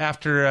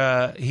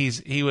after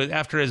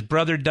his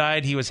brother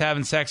died, he was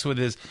having sex with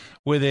his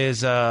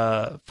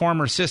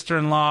former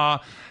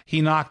sister-in-law.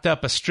 He knocked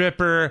up a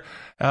stripper.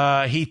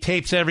 He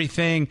tapes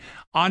everything.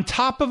 On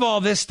top of all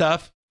this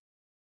stuff,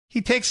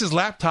 he takes his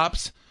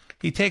laptops.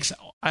 He takes,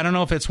 I don't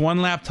know if it's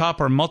one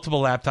laptop or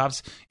multiple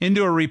laptops,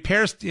 into a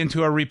repair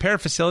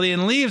facility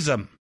and leaves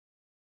them.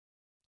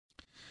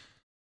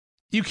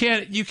 You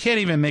can't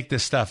even make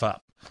this stuff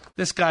up.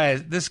 This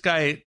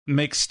guy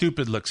makes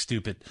stupid look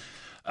stupid.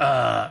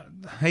 Let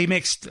me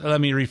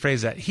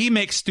rephrase that. He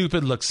makes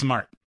stupid look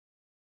smart.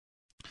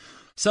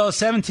 So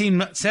 17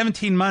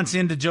 months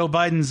into Joe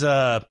Biden's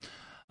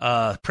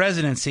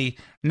presidency,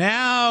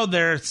 now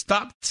they're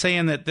stopped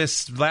saying that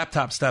this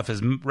laptop stuff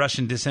is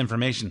Russian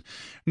disinformation.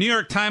 New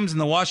York Times and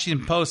the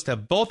Washington Post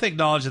have both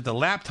acknowledged that the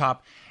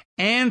laptop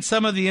and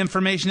some of the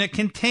information it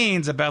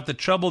contains about the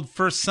troubled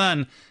first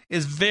son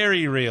is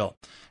very real.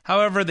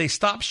 However, they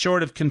stop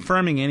short of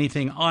confirming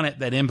anything on it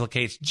that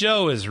implicates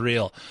Joe is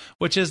real,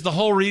 which is the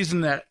whole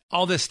reason that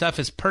all this stuff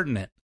is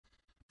pertinent.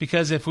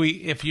 Because if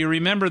you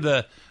remember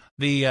the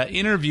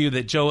interview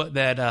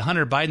that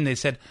Hunter Biden, they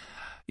said,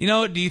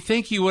 do you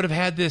think you would have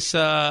had this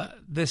job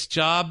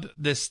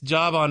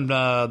on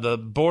the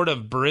board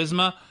of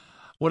Burisma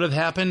would have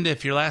happened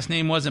if your last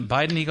name wasn't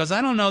Biden? He goes,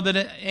 I don't know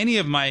that any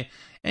of my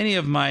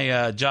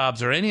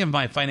jobs or any of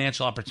my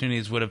financial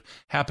opportunities would have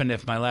happened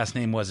if my last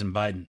name wasn't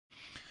Biden.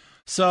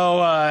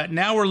 So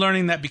now we're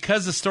learning that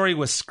because the story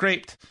was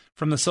scraped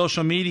from the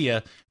social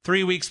media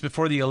 3 weeks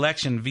before the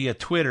election via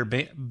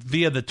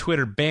the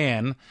Twitter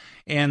ban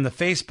and the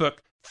Facebook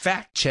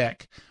fact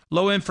check,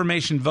 low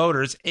information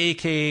voters,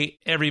 aka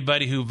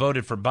everybody who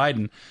voted for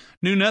Biden,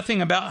 knew nothing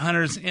about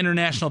Hunter's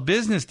international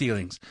business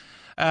dealings,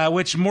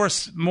 which more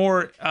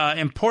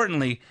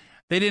importantly,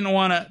 they didn't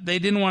want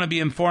to be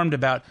informed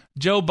about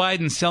Joe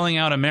Biden selling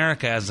out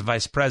America as the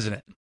vice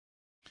president.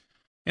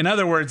 In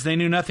other words, they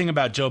knew nothing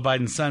about Joe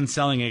Biden's son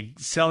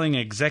selling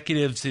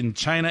executives in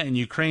China and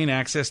Ukraine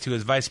access to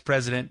his vice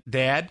president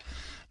dad,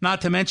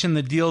 not to mention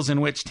the deals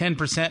in which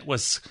 10%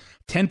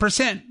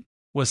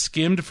 was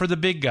skimmed for the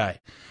big guy.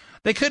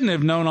 They couldn't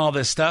have known all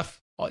this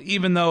stuff,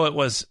 even though it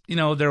was,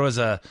 there was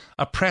a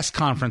press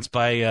conference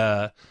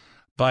by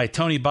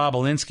Tony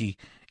Bobolinsky,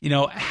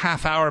 a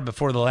half hour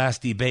before the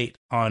last debate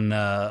on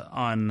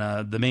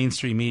the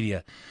mainstream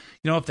media.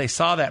 If they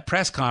saw that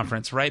press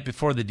conference right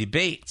before the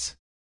debates,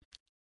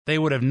 they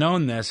would have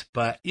known this,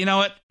 but you know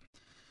what?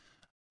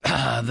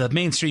 The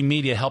mainstream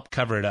media helped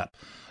cover it up.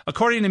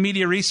 According to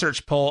Media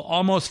Research poll,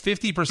 almost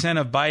 50%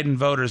 of Biden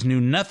voters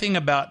knew nothing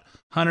about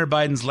Hunter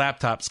Biden's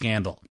laptop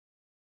scandal.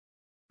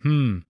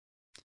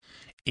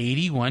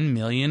 81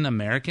 million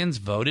Americans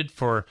voted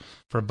for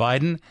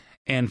Biden,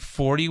 and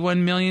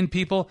 41 million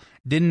people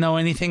didn't know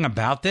anything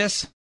about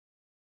this?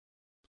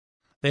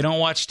 They don't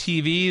watch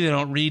TV, they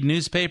don't read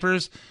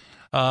newspapers,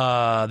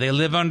 they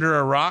live under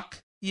a rock?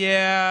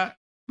 Yeah,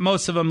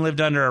 most of them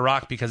lived under a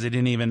rock because they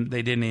didn't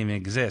even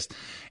exist.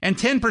 And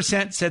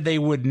 10% said they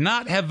would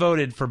not have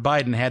voted for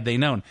Biden had they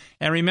known.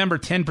 And remember,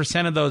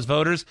 10% of those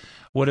voters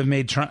would have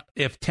made Trump,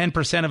 if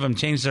 10% of them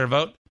changed their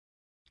vote,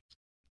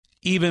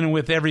 even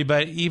with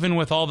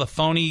all the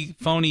phony,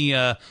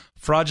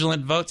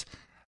 fraudulent votes,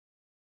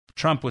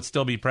 Trump would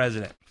still be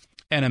president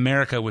and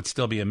America would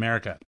still be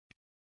America.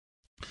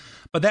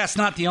 But that's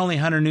not the only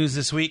Hunter news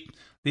this week.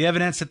 The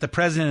evidence that the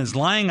president is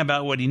lying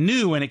about what he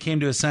knew when it came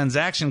to his son's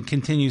action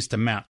continues to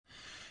mount.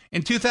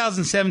 In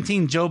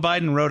 2017, Joe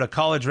Biden wrote a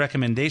college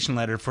recommendation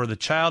letter for the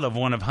child of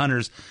one of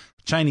Hunter's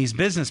Chinese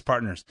business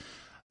partners.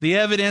 The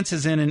evidence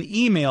is in an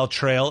email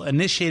trail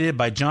initiated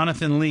by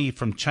Jonathan Lee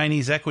from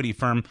Chinese equity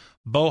firm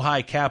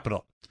Bohai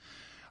Capital.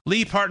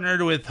 Lee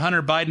partnered with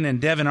Hunter Biden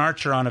and Devin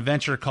Archer on a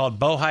venture called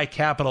Bohai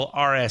Capital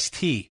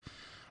RST.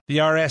 The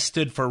RS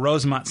stood for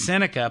Rosemont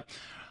Seneca.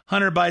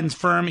 Hunter Biden's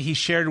firm he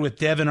shared with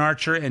Devin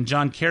Archer and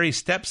John Kerry's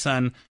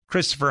stepson,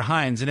 Christopher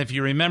Hines. And if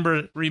you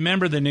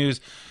remember the news,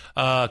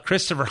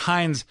 Christopher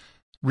Hines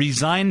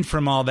resigned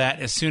from all that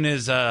as soon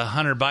as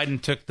Hunter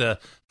Biden took the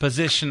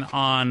position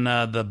on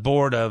the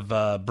board of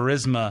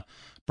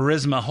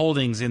Burisma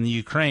Holdings in the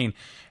Ukraine.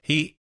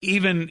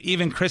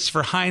 Even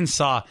Christopher Hines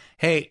saw,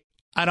 hey,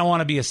 I don't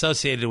want to be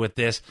associated with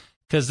this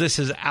because this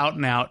is out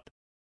and out.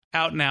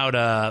 I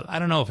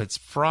don't know if it's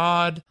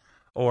fraud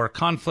or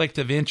conflict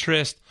of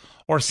interest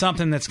or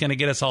something that's going to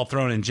get us all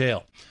thrown in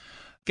jail.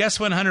 Guess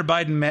when Hunter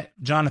Biden met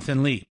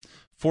Jonathan Lee?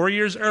 4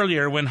 years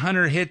earlier, when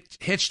Hunter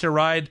hitched a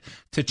ride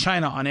to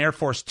China on Air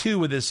Force Two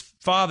with his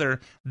father,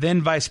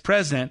 then vice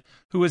president,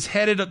 who was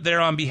headed up there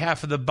on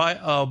behalf of the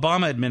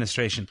Obama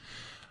administration.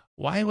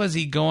 Why was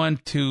he going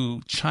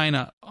to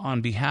China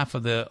on behalf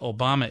of the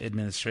Obama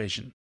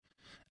administration?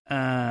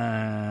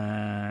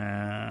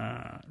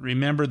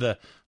 Remember the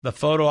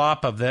photo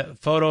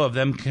of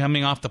them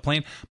coming off the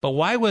plane? But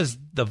why was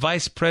the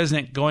vice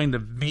president going to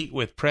meet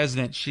with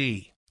President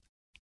Xi?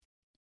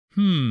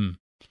 In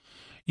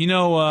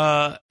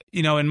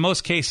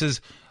most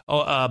cases,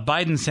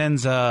 Biden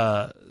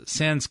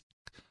sends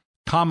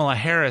Kamala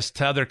Harris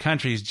to other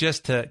countries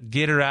just to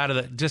get her out of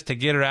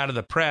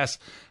the press,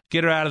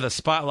 get her out of the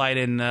spotlight,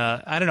 and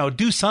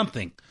do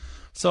something.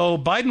 So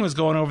Biden was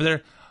going over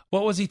there.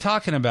 What was he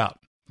talking about?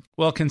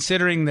 Well,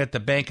 considering that the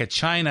Bank of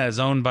China is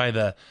owned by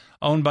the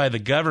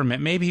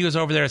government, maybe he was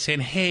over there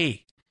saying,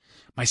 "Hey,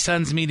 my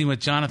son's meeting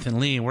with Jonathan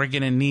Lee, and we're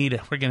gonna need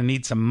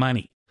some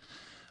money."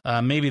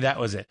 Maybe that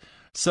was it.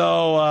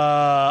 So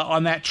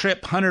on that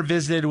trip, Hunter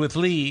visited with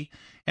Lee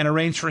and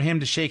arranged for him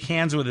to shake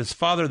hands with his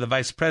father, the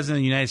vice president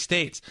of the United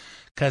States.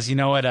 Because you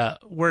know what,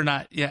 we're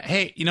not.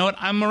 Hey, you know what?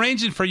 I'm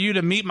arranging for you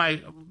to meet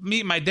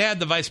my dad,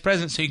 the vice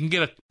president, so you can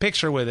get a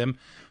picture with him,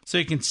 so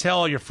you can tell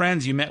all your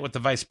friends you met with the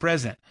vice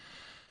president.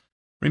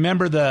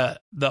 Remember the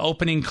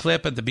opening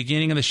clip at the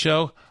beginning of the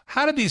show?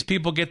 How did these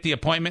people get the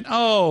appointment?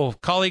 Oh,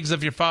 colleagues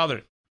of your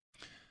father.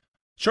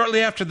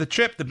 Shortly after the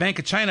trip, the Bank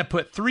of China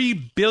put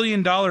 $3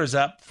 billion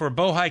up for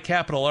Bohai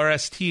Capital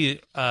RST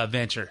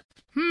venture.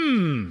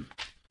 The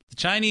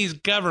Chinese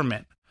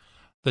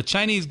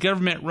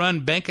government-run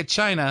Bank of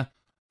China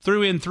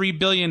threw in $3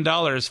 billion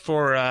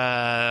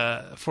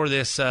for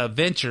this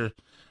venture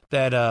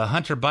that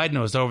Hunter Biden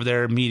was over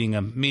there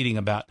meeting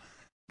about.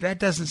 That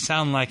doesn't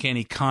sound like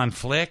any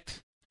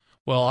conflict.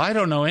 Well, I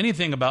don't know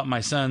anything about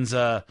my son's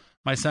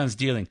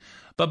dealing.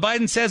 But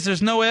Biden says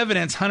there's no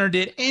evidence Hunter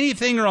did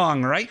anything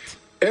wrong, right?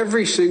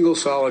 Every single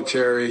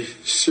solitary,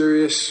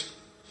 serious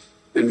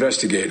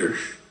investigator,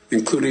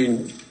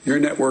 including your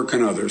network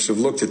and others who've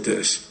looked at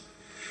this,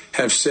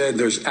 have said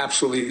there's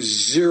absolutely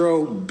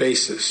zero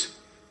basis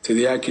to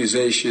the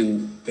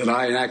accusation that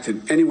I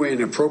acted any way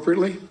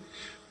inappropriately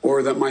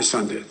or that my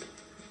son did.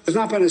 There's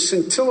not been a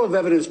scintilla of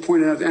evidence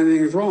pointing out that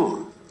anything's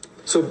wrong.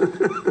 So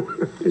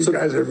these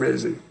guys are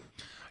amazing.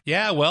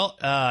 Yeah, well,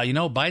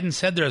 Biden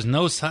said there's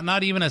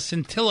not even a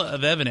scintilla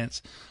of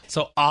evidence.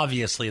 So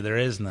obviously there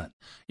is none.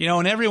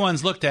 And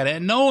everyone's looked at it,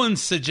 and no one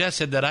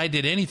suggested that I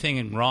did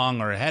anything wrong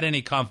or had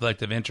any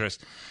conflict of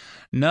interest.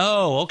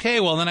 No,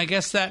 okay, well then I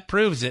guess that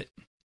proves it.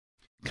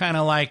 Kind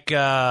of like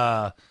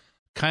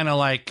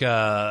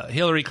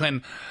Hillary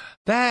Clinton.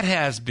 That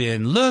has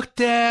been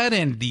looked at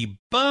and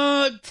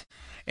debunked,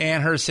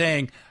 and her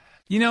saying,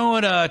 you know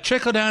what,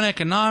 trickle-down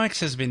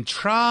economics has been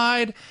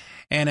tried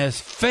and has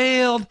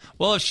failed.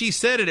 Well, if she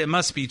said it, it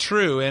must be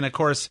true. And of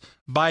course,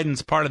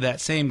 Biden's part of that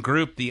same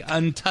group, the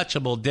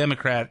untouchable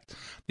Democrats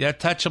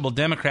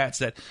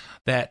that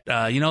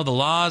the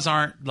laws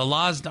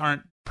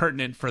aren't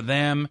pertinent for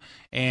them,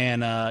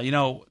 and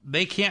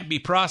they can't be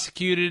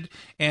prosecuted,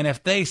 and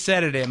if they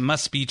said it, it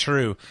must be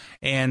true.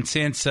 And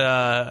since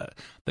the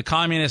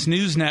Communist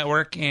News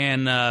Network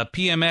and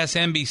PMS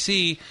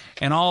NBC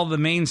and all the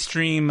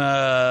mainstream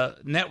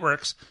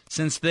networks,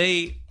 since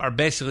they are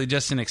basically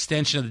just an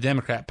extension of the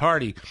Democrat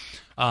Party,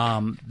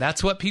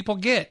 that's what people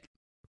get.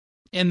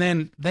 And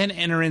then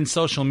enter in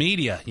social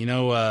media.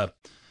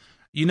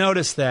 You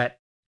notice that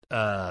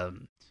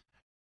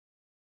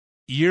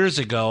years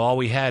ago, all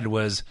we had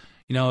was,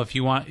 if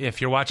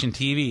you're watching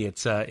TV,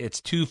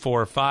 it's 2,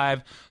 4,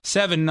 5,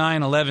 7,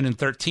 9, 11, and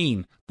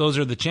 13. Those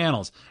are the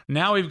channels.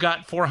 Now we've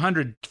got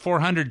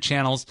 400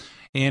 channels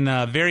in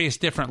various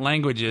different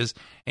languages,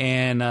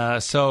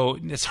 and so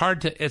it's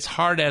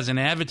hard as an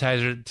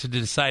advertiser to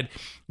decide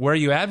where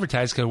you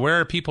advertise, because where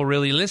are people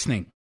really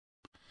listening?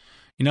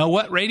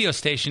 What radio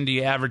station do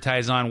you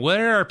advertise on?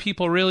 Where are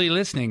people really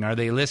listening? Are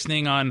they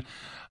listening on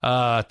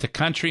to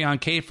country on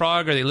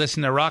KFrog? Or they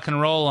listen to rock and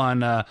roll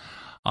on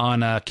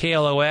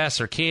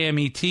KLOS or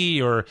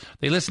KMET? Or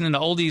they listening to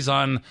oldies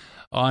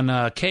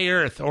on K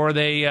Earth? Or are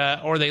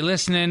they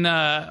listening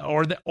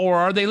or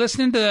are they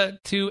listening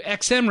to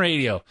XM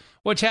radio,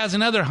 which has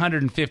another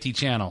 150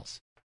 channels?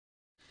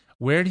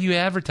 Where do you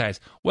advertise?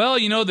 Well,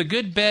 the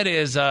good bet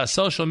is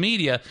social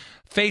media,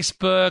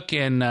 Facebook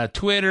and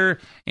Twitter,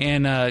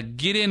 and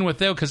get in with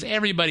them, because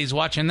everybody's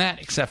watching that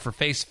except for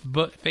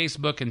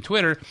Facebook and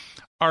Twitter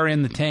are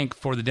in the tank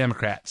for the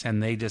Democrats,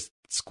 and they just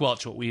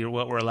squelch what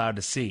we're allowed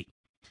to see.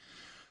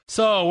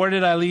 So where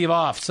did I leave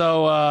off?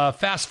 So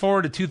fast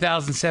forward to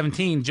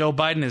 2017, Joe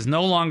Biden is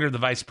no longer the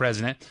vice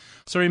president.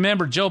 So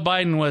remember, Joe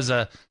Biden was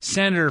a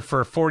senator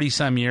for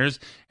 40-some years,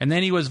 and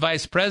then he was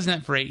vice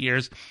president for 8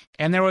 years.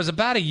 And there was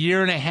about a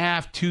year and a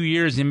half, 2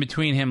 years in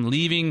between him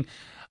leaving,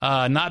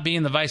 not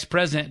being the vice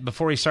president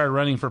before he started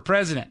running for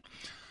president.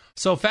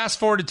 So fast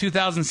forward to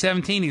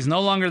 2017, he's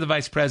no longer the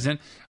vice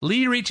president.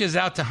 Lee reaches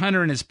out to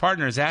Hunter and his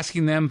partners,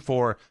 asking them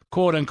for,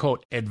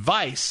 quote-unquote,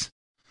 advice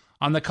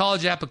on the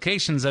college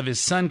applications of his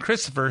son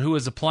Christopher, who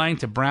is applying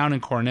to Brown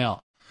and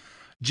Cornell.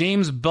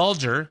 James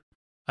Bulger,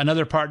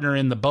 another partner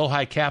in the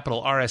Bohai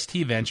Capital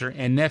RST venture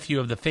and nephew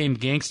of the famed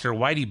gangster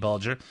Whitey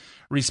Bulger,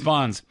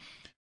 responds,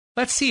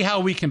 "Let's see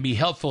how we can be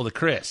helpful to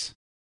Chris."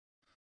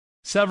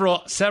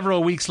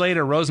 Several weeks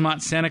later,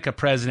 Rosemont Seneca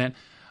president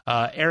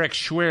Eric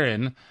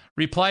Schwerin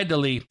replied to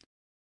Lee,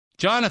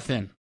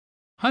 "Jonathan,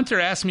 Hunter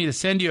asked me to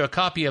send you a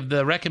copy of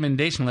the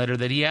recommendation letter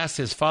that he asked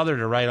his father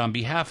to write on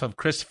behalf of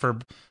Christopher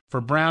for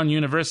Brown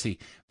University.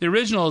 The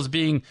original is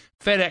being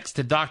FedExed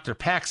to Dr.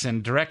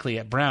 Paxson directly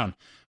at Brown,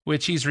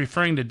 which he's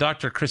referring to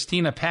Dr.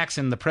 Christina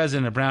Paxson, the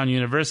president of Brown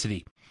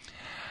University."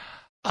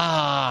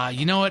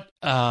 You know what?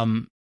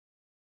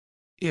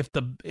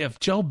 If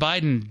Joe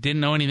Biden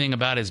didn't know anything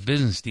about his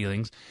business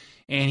dealings,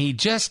 and he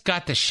just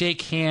got to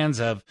shake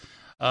hands of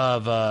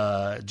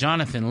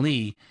Jonathan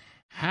Lee,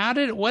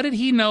 what did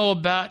he know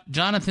about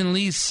Jonathan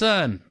Lee's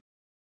son?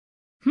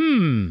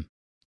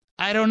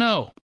 I don't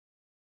know.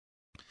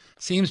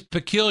 Seems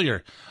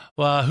peculiar.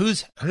 Well,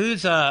 who's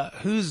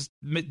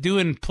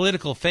doing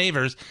political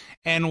favors,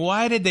 and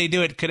why did they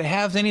do it? Could it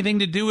have anything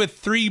to do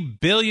with $3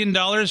 billion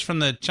from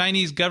the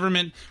Chinese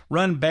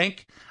government-run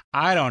bank?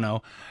 I don't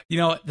know.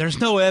 There's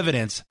no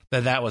evidence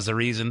that was the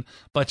reason,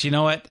 but you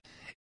know what?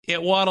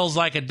 It waddles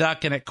like a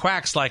duck, and it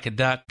quacks like a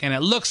duck, and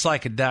it looks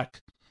like a duck.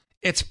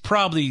 It's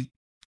probably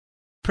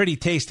pretty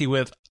tasty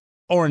with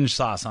orange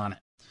sauce on it.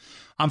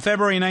 On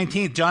February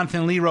 19th,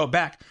 Jonathan Lee wrote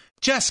back,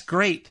 "Just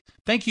great.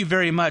 Thank you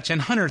very much.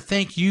 And Hunter,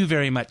 thank you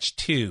very much,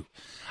 too."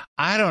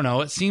 I don't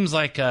know. It seems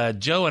like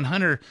Joe and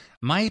Hunter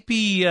might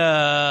be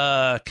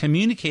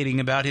communicating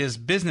about his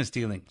business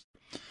dealings.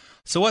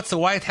 So what's the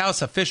White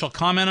House official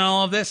comment on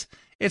all of this?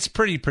 It's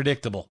pretty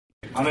predictable.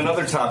 On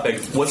another topic,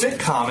 was it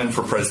common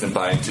for President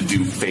Biden to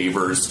do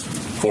favors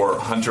for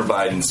Hunter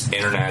Biden's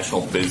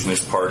international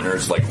business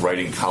partners, like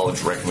writing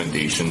college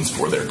recommendations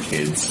for their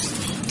kids?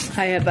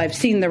 I've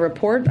seen the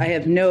report. I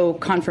have no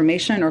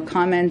confirmation or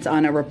comment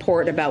on a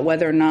report about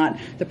whether or not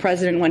the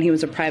president, when he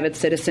was a private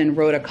citizen,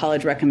 wrote a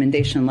college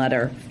recommendation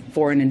letter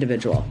for an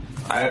individual.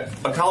 A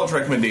college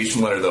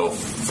recommendation letter, though,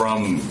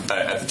 from,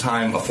 at the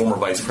time, a former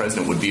vice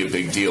president would be a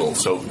big deal.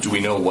 So do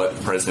we know what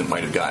the president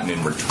might have gotten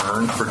in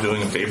return for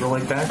doing a favor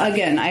like that?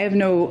 Again, I have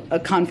no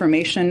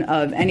confirmation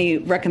of any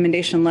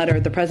recommendation letter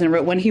the president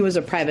wrote when he was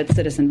a private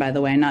citizen, by the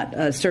way,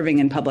 not serving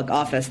in public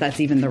office. That's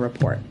even the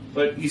report.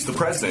 But he's the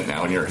president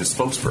now, and you're his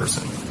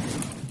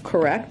spokesperson.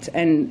 Correct.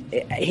 And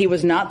he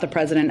was not the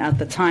president at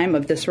the time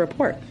of this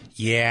report.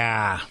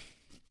 Yeah.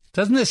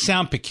 Doesn't this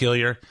sound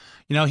peculiar?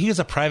 He is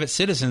a private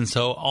citizen,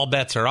 so all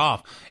bets are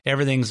off.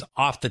 Everything's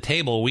off the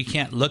table. We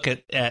can't look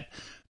at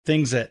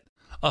things that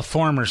a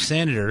former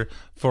senator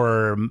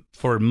for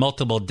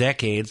multiple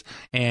decades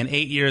and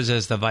 8 years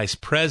as the vice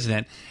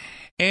president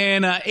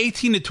and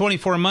 18 to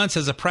 24 months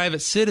as a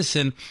private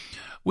citizen.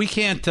 We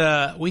can't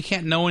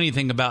know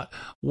anything about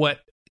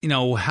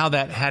how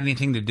that had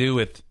anything to do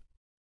with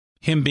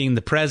him being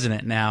the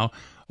president now,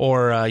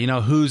 or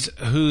who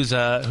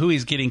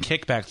he's getting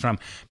kickbacks from,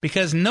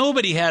 because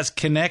nobody has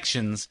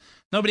connections.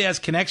 Nobody has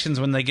connections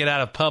when they get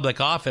out of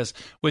public office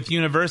with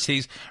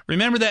universities.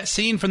 Remember that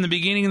scene from the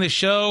beginning of the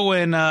show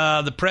when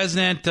the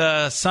president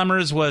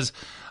Summers was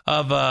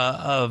of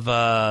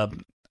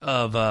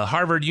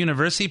Harvard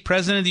University,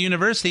 president of the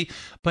university,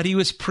 but he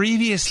was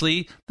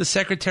previously the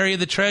Secretary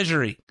of the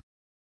Treasury.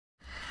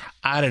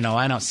 I don't know.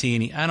 I don't see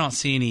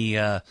any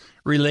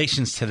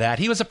relations to that.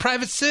 He was a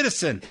private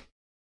citizen.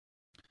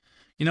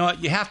 You know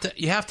what? You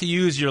have to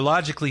use your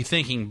logically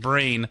thinking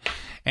brain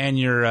and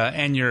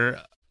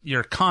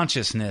your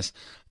consciousness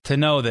to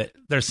know that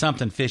there's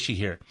something fishy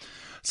here.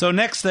 So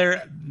next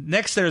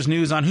there's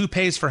news on who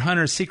pays for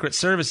Hunter's Secret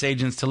Service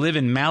agents to live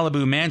in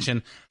Malibu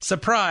mansion.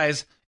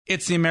 Surprise,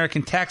 it's the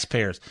American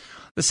taxpayers.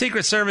 The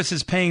Secret Service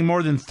is paying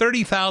more than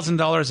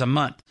 $30,000 a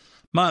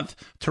month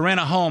to rent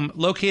a home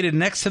located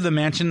next to the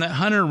mansion that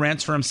Hunter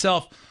rents for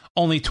himself,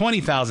 only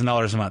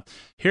 $20,000 a month.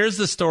 Here's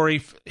the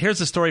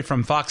story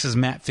from Fox's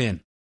Matt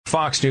Finn.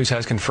 Fox News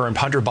has confirmed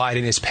Hunter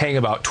Biden is paying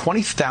about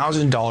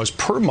 $20,000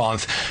 per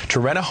month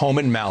to rent a home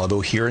in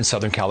Malibu here in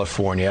Southern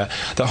California.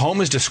 The home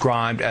is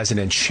described as an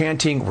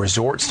enchanting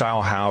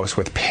resort-style house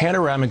with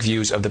panoramic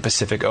views of the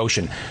Pacific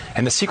Ocean.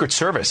 And the Secret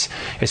Service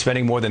is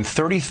spending more than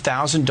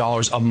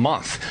 $30,000 a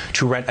month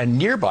to rent a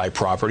nearby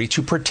property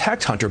to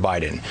protect Hunter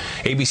Biden.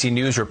 ABC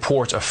News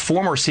reports a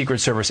former Secret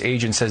Service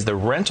agent says the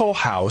rental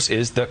house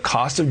is the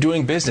cost of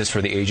doing business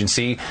for the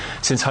agency,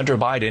 since Hunter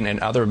Biden and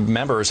other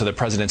members of the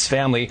president's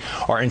family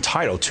are are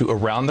entitled to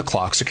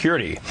around-the-clock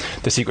security.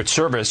 The Secret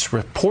Service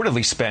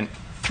reportedly spent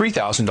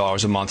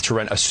 $3,000 a month to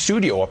rent a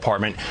studio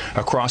apartment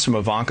across from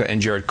Ivanka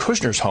and Jared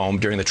Kushner's home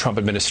during the Trump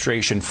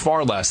administration,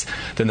 far less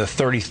than the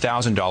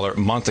 $30,000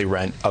 monthly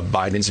rent of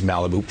Biden's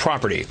Malibu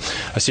property.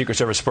 A Secret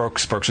Service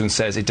spokesperson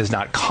says it does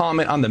not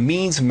comment on the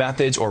means,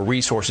 methods, or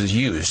resources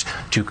used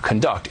to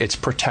conduct its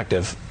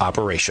protective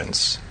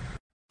operations.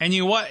 And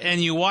you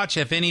watch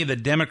if any of the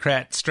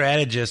Democrat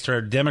strategists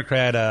or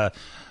Democrat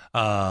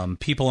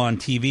people on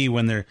TV,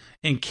 when they're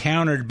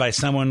encountered by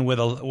someone with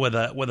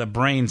a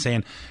brain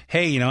saying,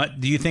 "Hey, you know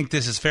what? Do you think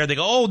this is fair?" They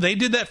go, "Oh, they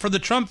did that for the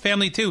Trump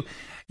family too."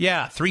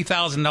 Yeah,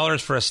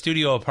 $3,000 for a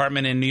studio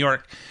apartment in New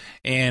York,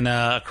 and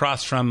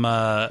across from,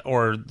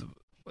 or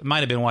it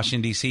might have been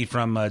Washington D.C.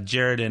 from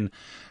Jared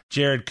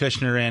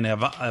Kushner and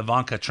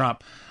Ivanka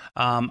Trump.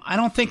 I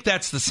don't think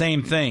that's the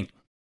same thing.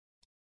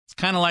 It's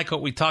kind of like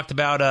what we talked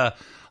about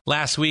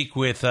last week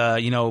with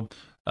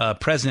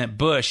President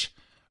Bush.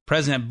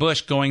 President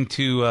Bush going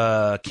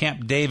to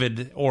Camp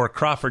David or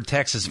Crawford,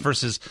 Texas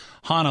versus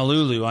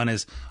Honolulu on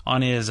his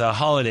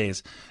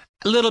holidays.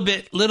 A little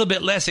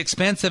bit less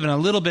expensive and a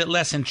little bit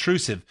less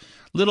intrusive,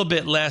 a little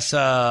bit less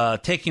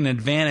taking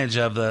advantage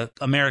of the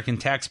American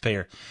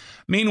taxpayer.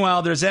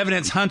 Meanwhile, there's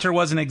evidence Hunter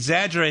wasn't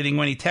exaggerating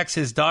when he texts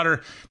his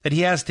daughter that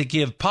he has to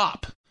give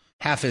Pop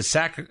half his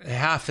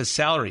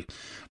salary.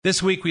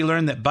 This week, we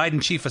learned that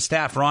Biden Chief of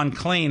Staff Ron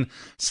Klain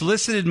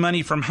solicited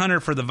money from Hunter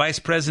for the Vice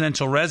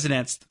President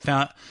Residence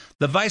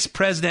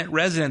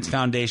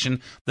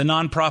Foundation, the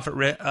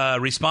nonprofit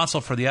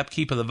responsible for the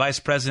upkeep of the Vice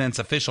President's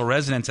official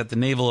residence at the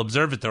Naval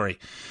Observatory.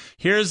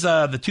 Here's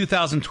the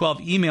 2012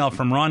 email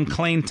from Ron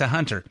Klain to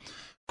Hunter.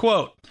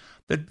 Quote,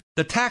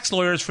 The tax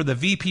lawyers for the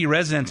VP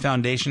Residence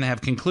Foundation have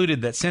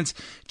concluded that since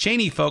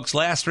Cheney folks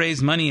last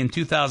raised money in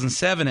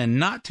 2007 and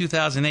not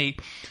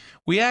 2008,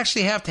 we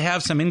actually have to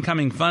have some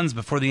incoming funds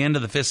before the end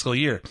of the fiscal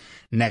year,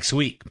 next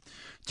week,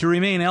 to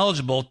remain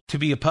eligible to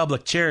be a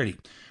public charity.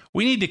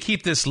 We need to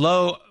keep this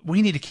low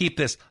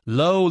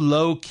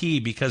key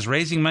because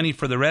raising money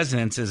for the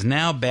residents is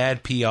now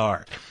bad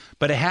PR.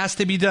 But it has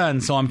to be done,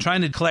 so I'm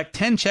trying to collect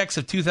 10 checks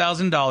of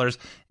 $2,000,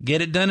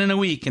 get it done in a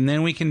week, and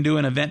then we can do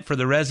an event for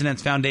the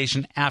Residence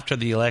Foundation after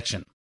the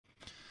election.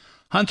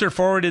 Hunter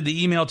forwarded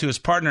the email to his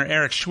partner,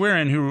 Eric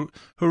Schwerin, who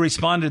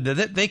responded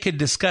that they could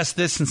discuss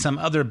this and some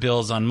other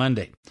bills on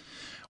Monday.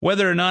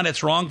 Whether or not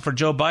it's wrong for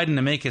Joe Biden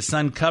to make his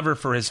son cover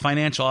for his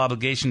financial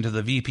obligation to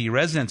the VP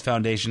Residence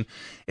Foundation,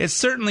 it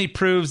certainly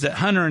proves that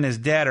Hunter and his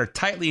dad are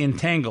tightly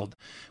entangled,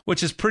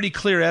 which is pretty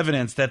clear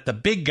evidence that the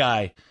big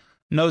guy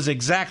knows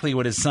exactly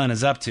what his son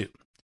is up to.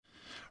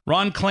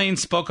 Ron Klain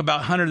spoke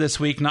about Hunter this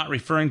week, not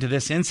referring to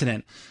this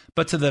incident,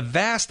 but to the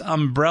vast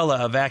umbrella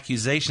of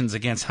accusations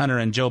against Hunter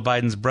and Joe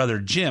Biden's brother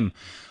Jim,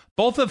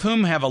 both of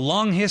whom have a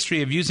long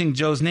history of using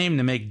Joe's name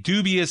to make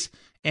dubious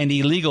and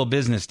illegal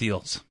business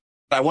deals.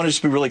 I want to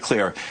just be really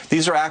clear.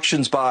 These are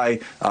actions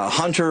by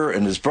Hunter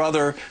and his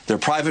brother. They're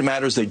private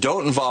matters. They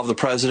don't involve the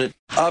president.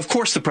 Of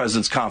course the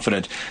president's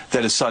confident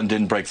that his son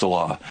didn't break the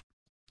law.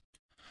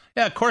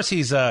 Yeah, of course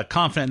he's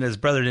confident that his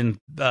brother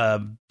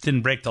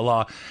didn't break the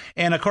law.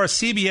 And, of course,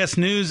 CBS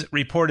News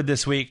reported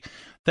this week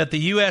that the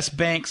U.S.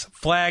 banks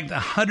flagged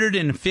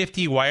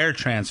 150 wire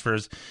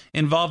transfers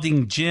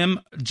involving Jim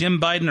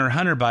Biden or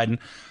Hunter Biden,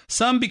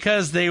 some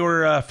because they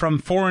were from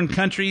foreign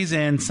countries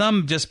and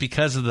some just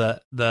because of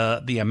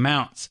the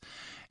amounts.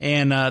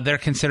 And they're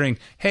considering,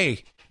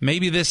 hey,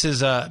 maybe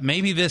these are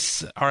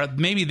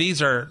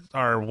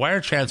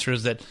wire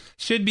transfers that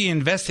should be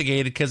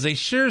investigated because they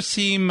sure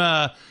seem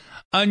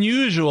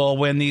unusual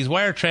when these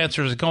wire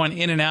transfers are going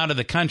in and out of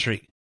the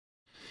country.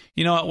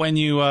 You know what? When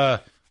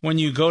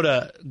you go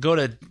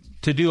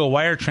to do a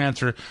wire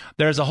transfer,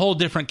 there's a whole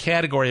different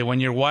category when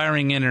you're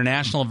wiring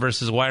international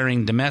versus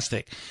wiring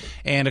domestic.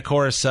 And of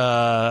course,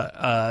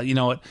 but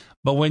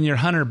when you're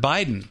Hunter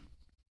Biden,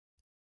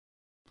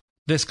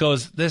 this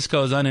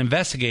goes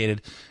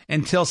uninvestigated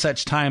until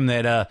such time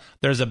that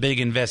there's a big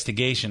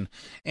investigation.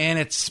 And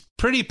it's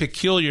pretty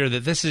peculiar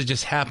that this is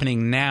just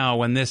happening now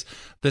when this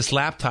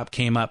laptop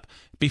came up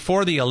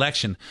before the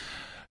election.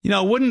 You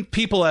know, wouldn't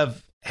people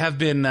have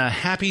been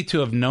happy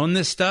to have known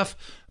this stuff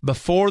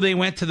before they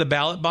went to the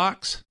ballot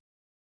box?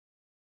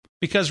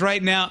 Because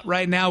right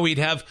now we'd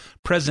have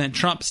President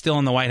Trump still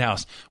in the White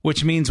House,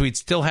 which means we'd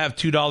still have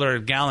 $2 a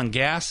gallon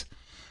gas,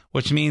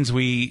 which means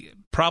we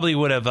probably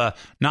would have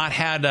not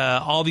had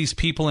all these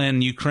people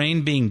in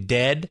Ukraine being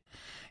dead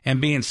and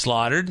being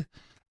slaughtered,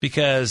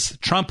 because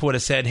Trump would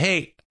have said,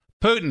 hey,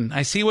 Putin,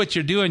 I see what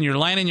you're doing. You're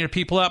lining your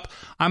people up.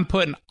 I'm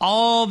putting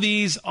all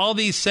these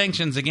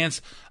sanctions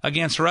against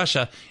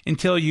Russia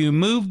until you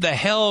move the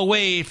hell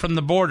away from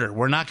the border.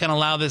 We're not going to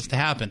allow this to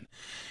happen.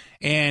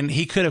 And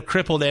he could have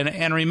crippled it.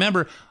 And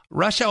remember,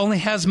 Russia only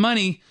has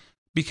money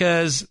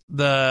because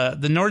the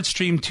Nord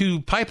Stream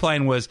 2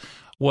 pipeline was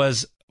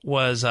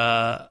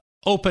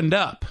opened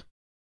up.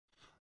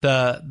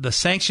 The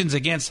sanctions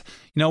against,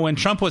 when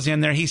Trump was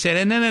in there, he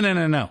said,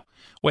 no.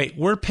 wait,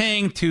 we're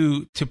paying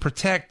to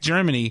protect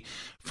Germany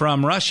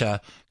from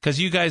Russia because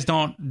you guys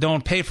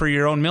don't pay for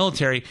your own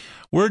military.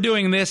 We're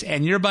doing this,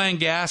 and you're buying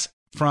gas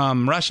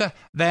from Russia.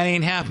 That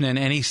ain't happening.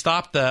 And he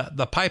stopped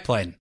the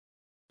pipeline.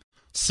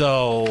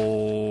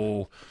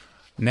 So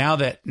now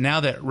that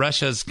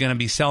Russia's going to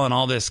be selling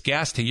all this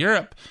gas to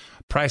Europe,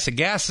 price of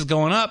gas is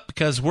going up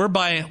because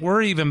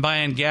we're even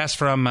buying gas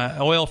from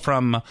oil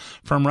from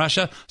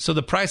Russia. So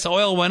the price of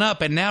oil went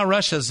up, and now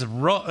Russia's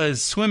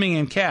is swimming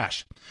in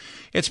cash.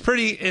 It's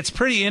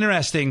pretty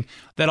interesting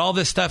that all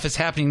this stuff is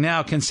happening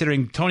now,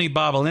 considering Tony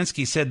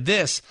Bobolinsky said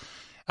this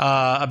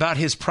about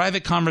his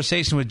private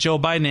conversation with Joe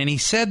Biden, and he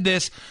said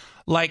this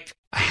like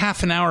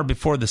half an hour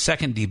before the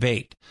second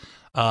debate,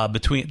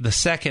 between the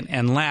second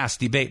and last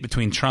debate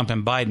between Trump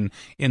and Biden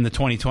in the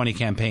 2020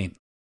 campaign.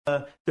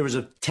 There was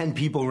 10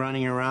 people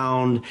running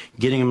around,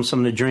 getting him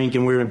something to drink,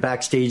 and we were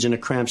backstage in a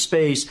cramped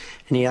space,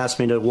 and he asked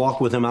me to walk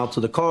with him out to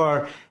the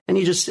car, and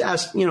he just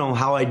asked,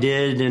 how I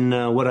did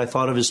and what I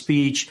thought of his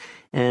speech,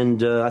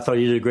 and I thought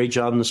he did a great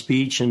job in the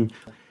speech, and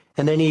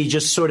then he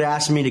just sort of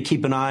asked me to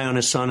keep an eye on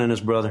his son and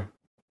his brother.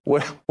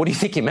 What do you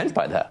think he meant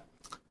by that?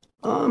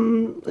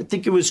 I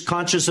think he was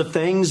conscious of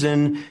things,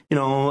 and,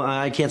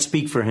 I can't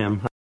speak for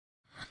him.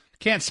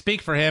 Can't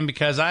speak for him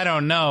because I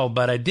don't know,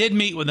 but I did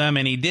meet with him,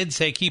 and he did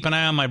say, keep an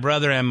eye on my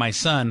brother and my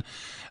son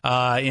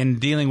in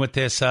dealing with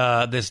this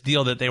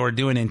deal that they were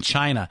doing in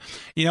China.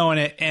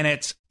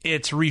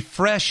 It's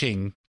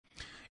refreshing.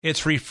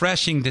 It's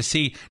refreshing to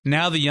see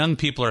now the young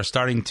people are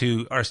starting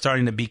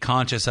to be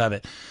conscious of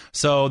it.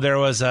 So there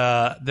was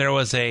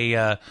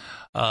a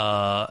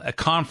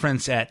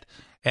conference at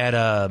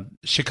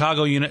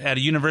Chicago, at a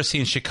university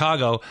in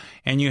Chicago,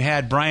 and you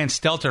had Brian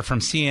Stelter from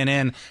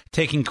CNN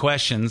taking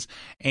questions,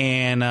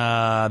 and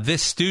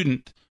this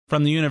student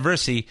from the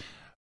university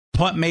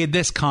made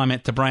this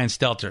comment to Brian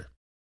Stelter.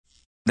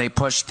 They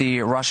pushed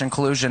the Russian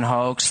collusion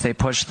hoax. They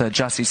pushed the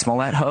Jussie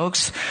Smollett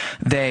hoax.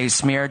 They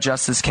smeared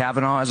Justice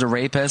Kavanaugh as a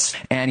rapist.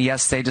 And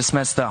yes, they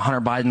dismissed the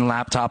Hunter Biden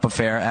laptop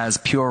affair as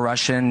pure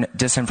Russian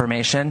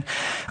disinformation.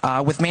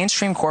 With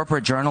mainstream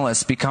corporate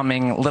journalists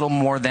becoming little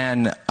more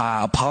than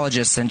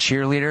apologists and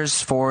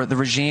cheerleaders for the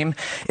regime,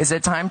 is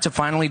it time to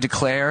finally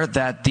declare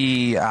that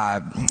the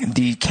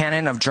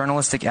canon of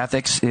journalistic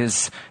ethics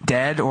is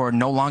dead or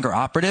no longer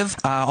operative?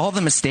 All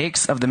the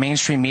mistakes of the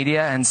mainstream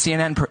media, and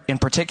CNN in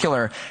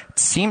particular,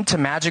 seem to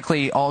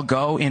magically all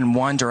go in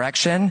one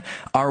direction.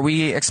 Are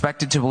we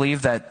expected to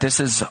believe that this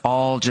is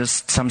all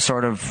just some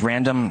sort of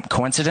random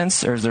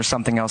coincidence, or is there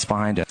something else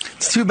behind it?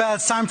 It's too bad.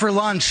 It's time for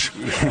lunch.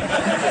 You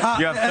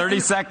have 30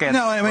 seconds.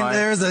 No, I mean,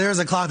 there's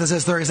a clock that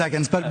says 30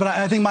 seconds. But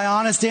I think my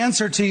honest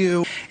answer to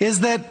you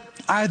is that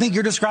I think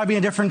you're describing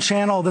a different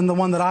channel than the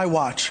one that I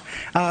watch.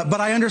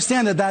 But I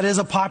understand that is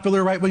a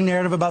popular right-wing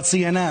narrative about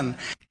CNN.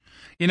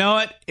 You know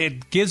what?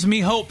 It gives me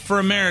hope for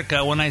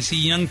America when I see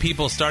young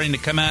people starting to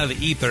come out of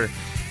the ether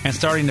and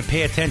starting to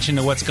pay attention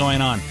to what's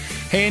going on.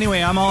 Hey,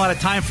 anyway, I'm all out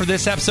of time for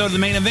this episode of The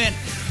Main Event.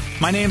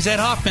 My name's Ed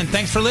Hoffman.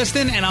 Thanks for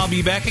listening, and I'll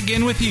be back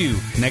again with you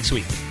next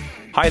week.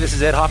 Hi, this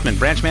is Ed Hoffman,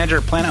 branch manager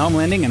at Planet Home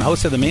Lending and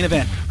host of The Main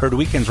Event, heard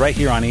weekends right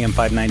here on AM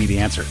 590 The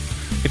Answer.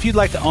 If you'd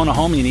like to own a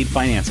home and you need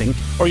financing,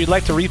 or you'd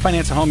like to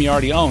refinance a home you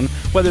already own,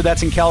 whether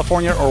that's in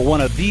California or one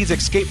of these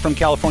escape from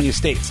California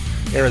states,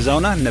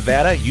 Arizona,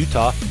 Nevada,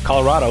 Utah,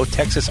 Colorado,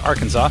 Texas,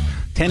 Arkansas,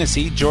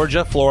 Tennessee,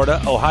 Georgia,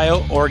 Florida,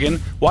 Ohio,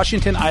 Oregon,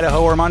 Washington,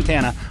 Idaho, or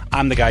Montana,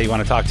 I'm the guy you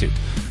want to talk to.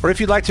 Or if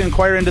you'd like to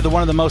inquire into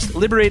one of the most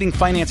liberating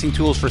financing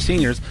tools for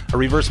seniors, a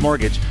reverse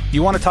mortgage,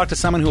 you want to talk to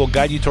someone who will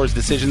guide you towards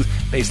decisions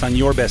based on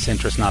your best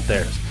interest, not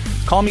theirs.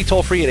 Call me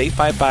toll-free at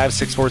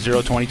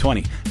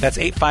 855-640-2020. That's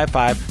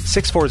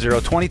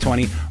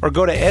 855-640-2020. Or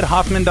go to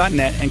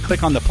edhoffman.net and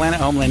click on the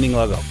Planet Home Lending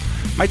logo.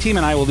 My team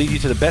and I will lead you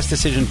to the best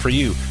decision for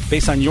you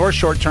based on your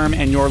short-term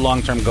and your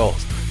long-term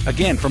goals.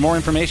 Again, for more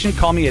information,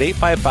 call me at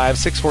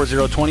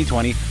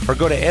 855-640-2020 or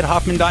go to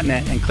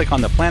edhoffman.net and click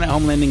on the Planet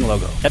Home Lending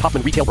logo. Ed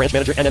Hoffman, Retail Branch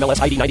Manager,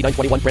 NMLS ID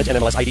 9921, Branch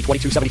NMLS ID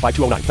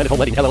 2275209. Planet Home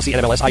Lending, LLC,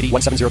 NMLS ID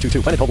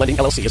 17022. Planet Home Lending,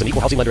 LLC is an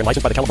equal housing lender and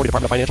licensed by the California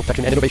Department of Financial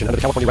Protection and Innovation under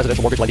the California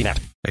Residential Mortgage Lending Act.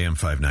 AM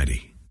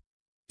 590,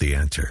 The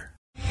Answer.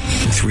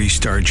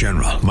 3-star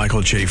General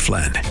Michael J.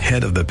 Flynn,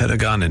 head of the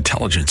Pentagon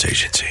Intelligence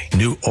Agency,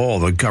 knew all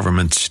the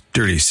government's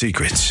dirty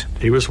secrets.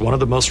 He was one of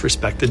the most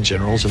respected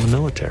generals in the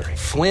military.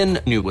 Flynn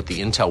knew what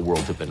the intel world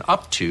had been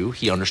up to.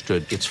 He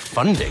understood its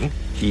funding.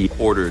 He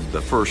ordered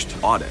the first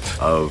audit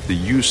of the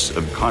use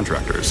of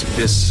contractors.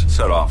 This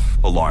set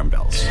off alarm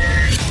bells.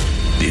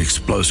 The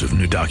explosive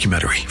new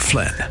documentary,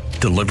 Flynn,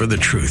 Deliver the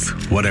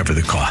Truth, Whatever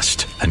the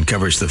Cost,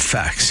 uncovers the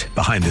facts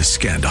behind this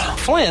scandal.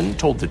 Flynn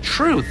told the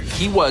truth.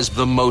 He was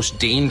the most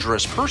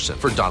dangerous person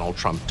for Donald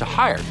Trump to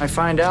hire. I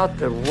find out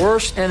the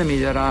worst enemy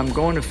that I'm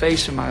going to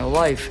face in my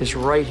life is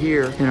right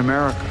here in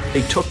America.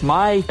 They took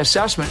my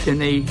assessment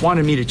and they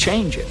wanted me to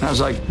change it. And I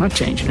was like, I'm not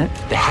changing it.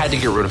 They had to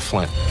get rid of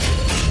Flynn.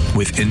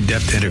 With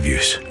in-depth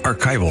interviews,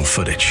 archival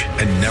footage,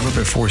 and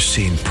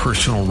never-before-seen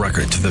personal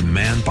records of the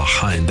man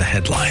behind the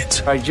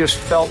headlines. I just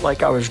felt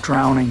like I was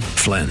drowning.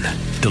 Flynn,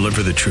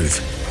 deliver the truth,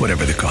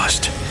 whatever the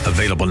cost.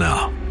 Available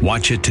now.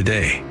 Watch it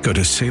today. Go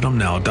to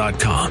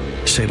salemnow.com.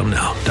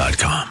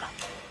 salemnow.com.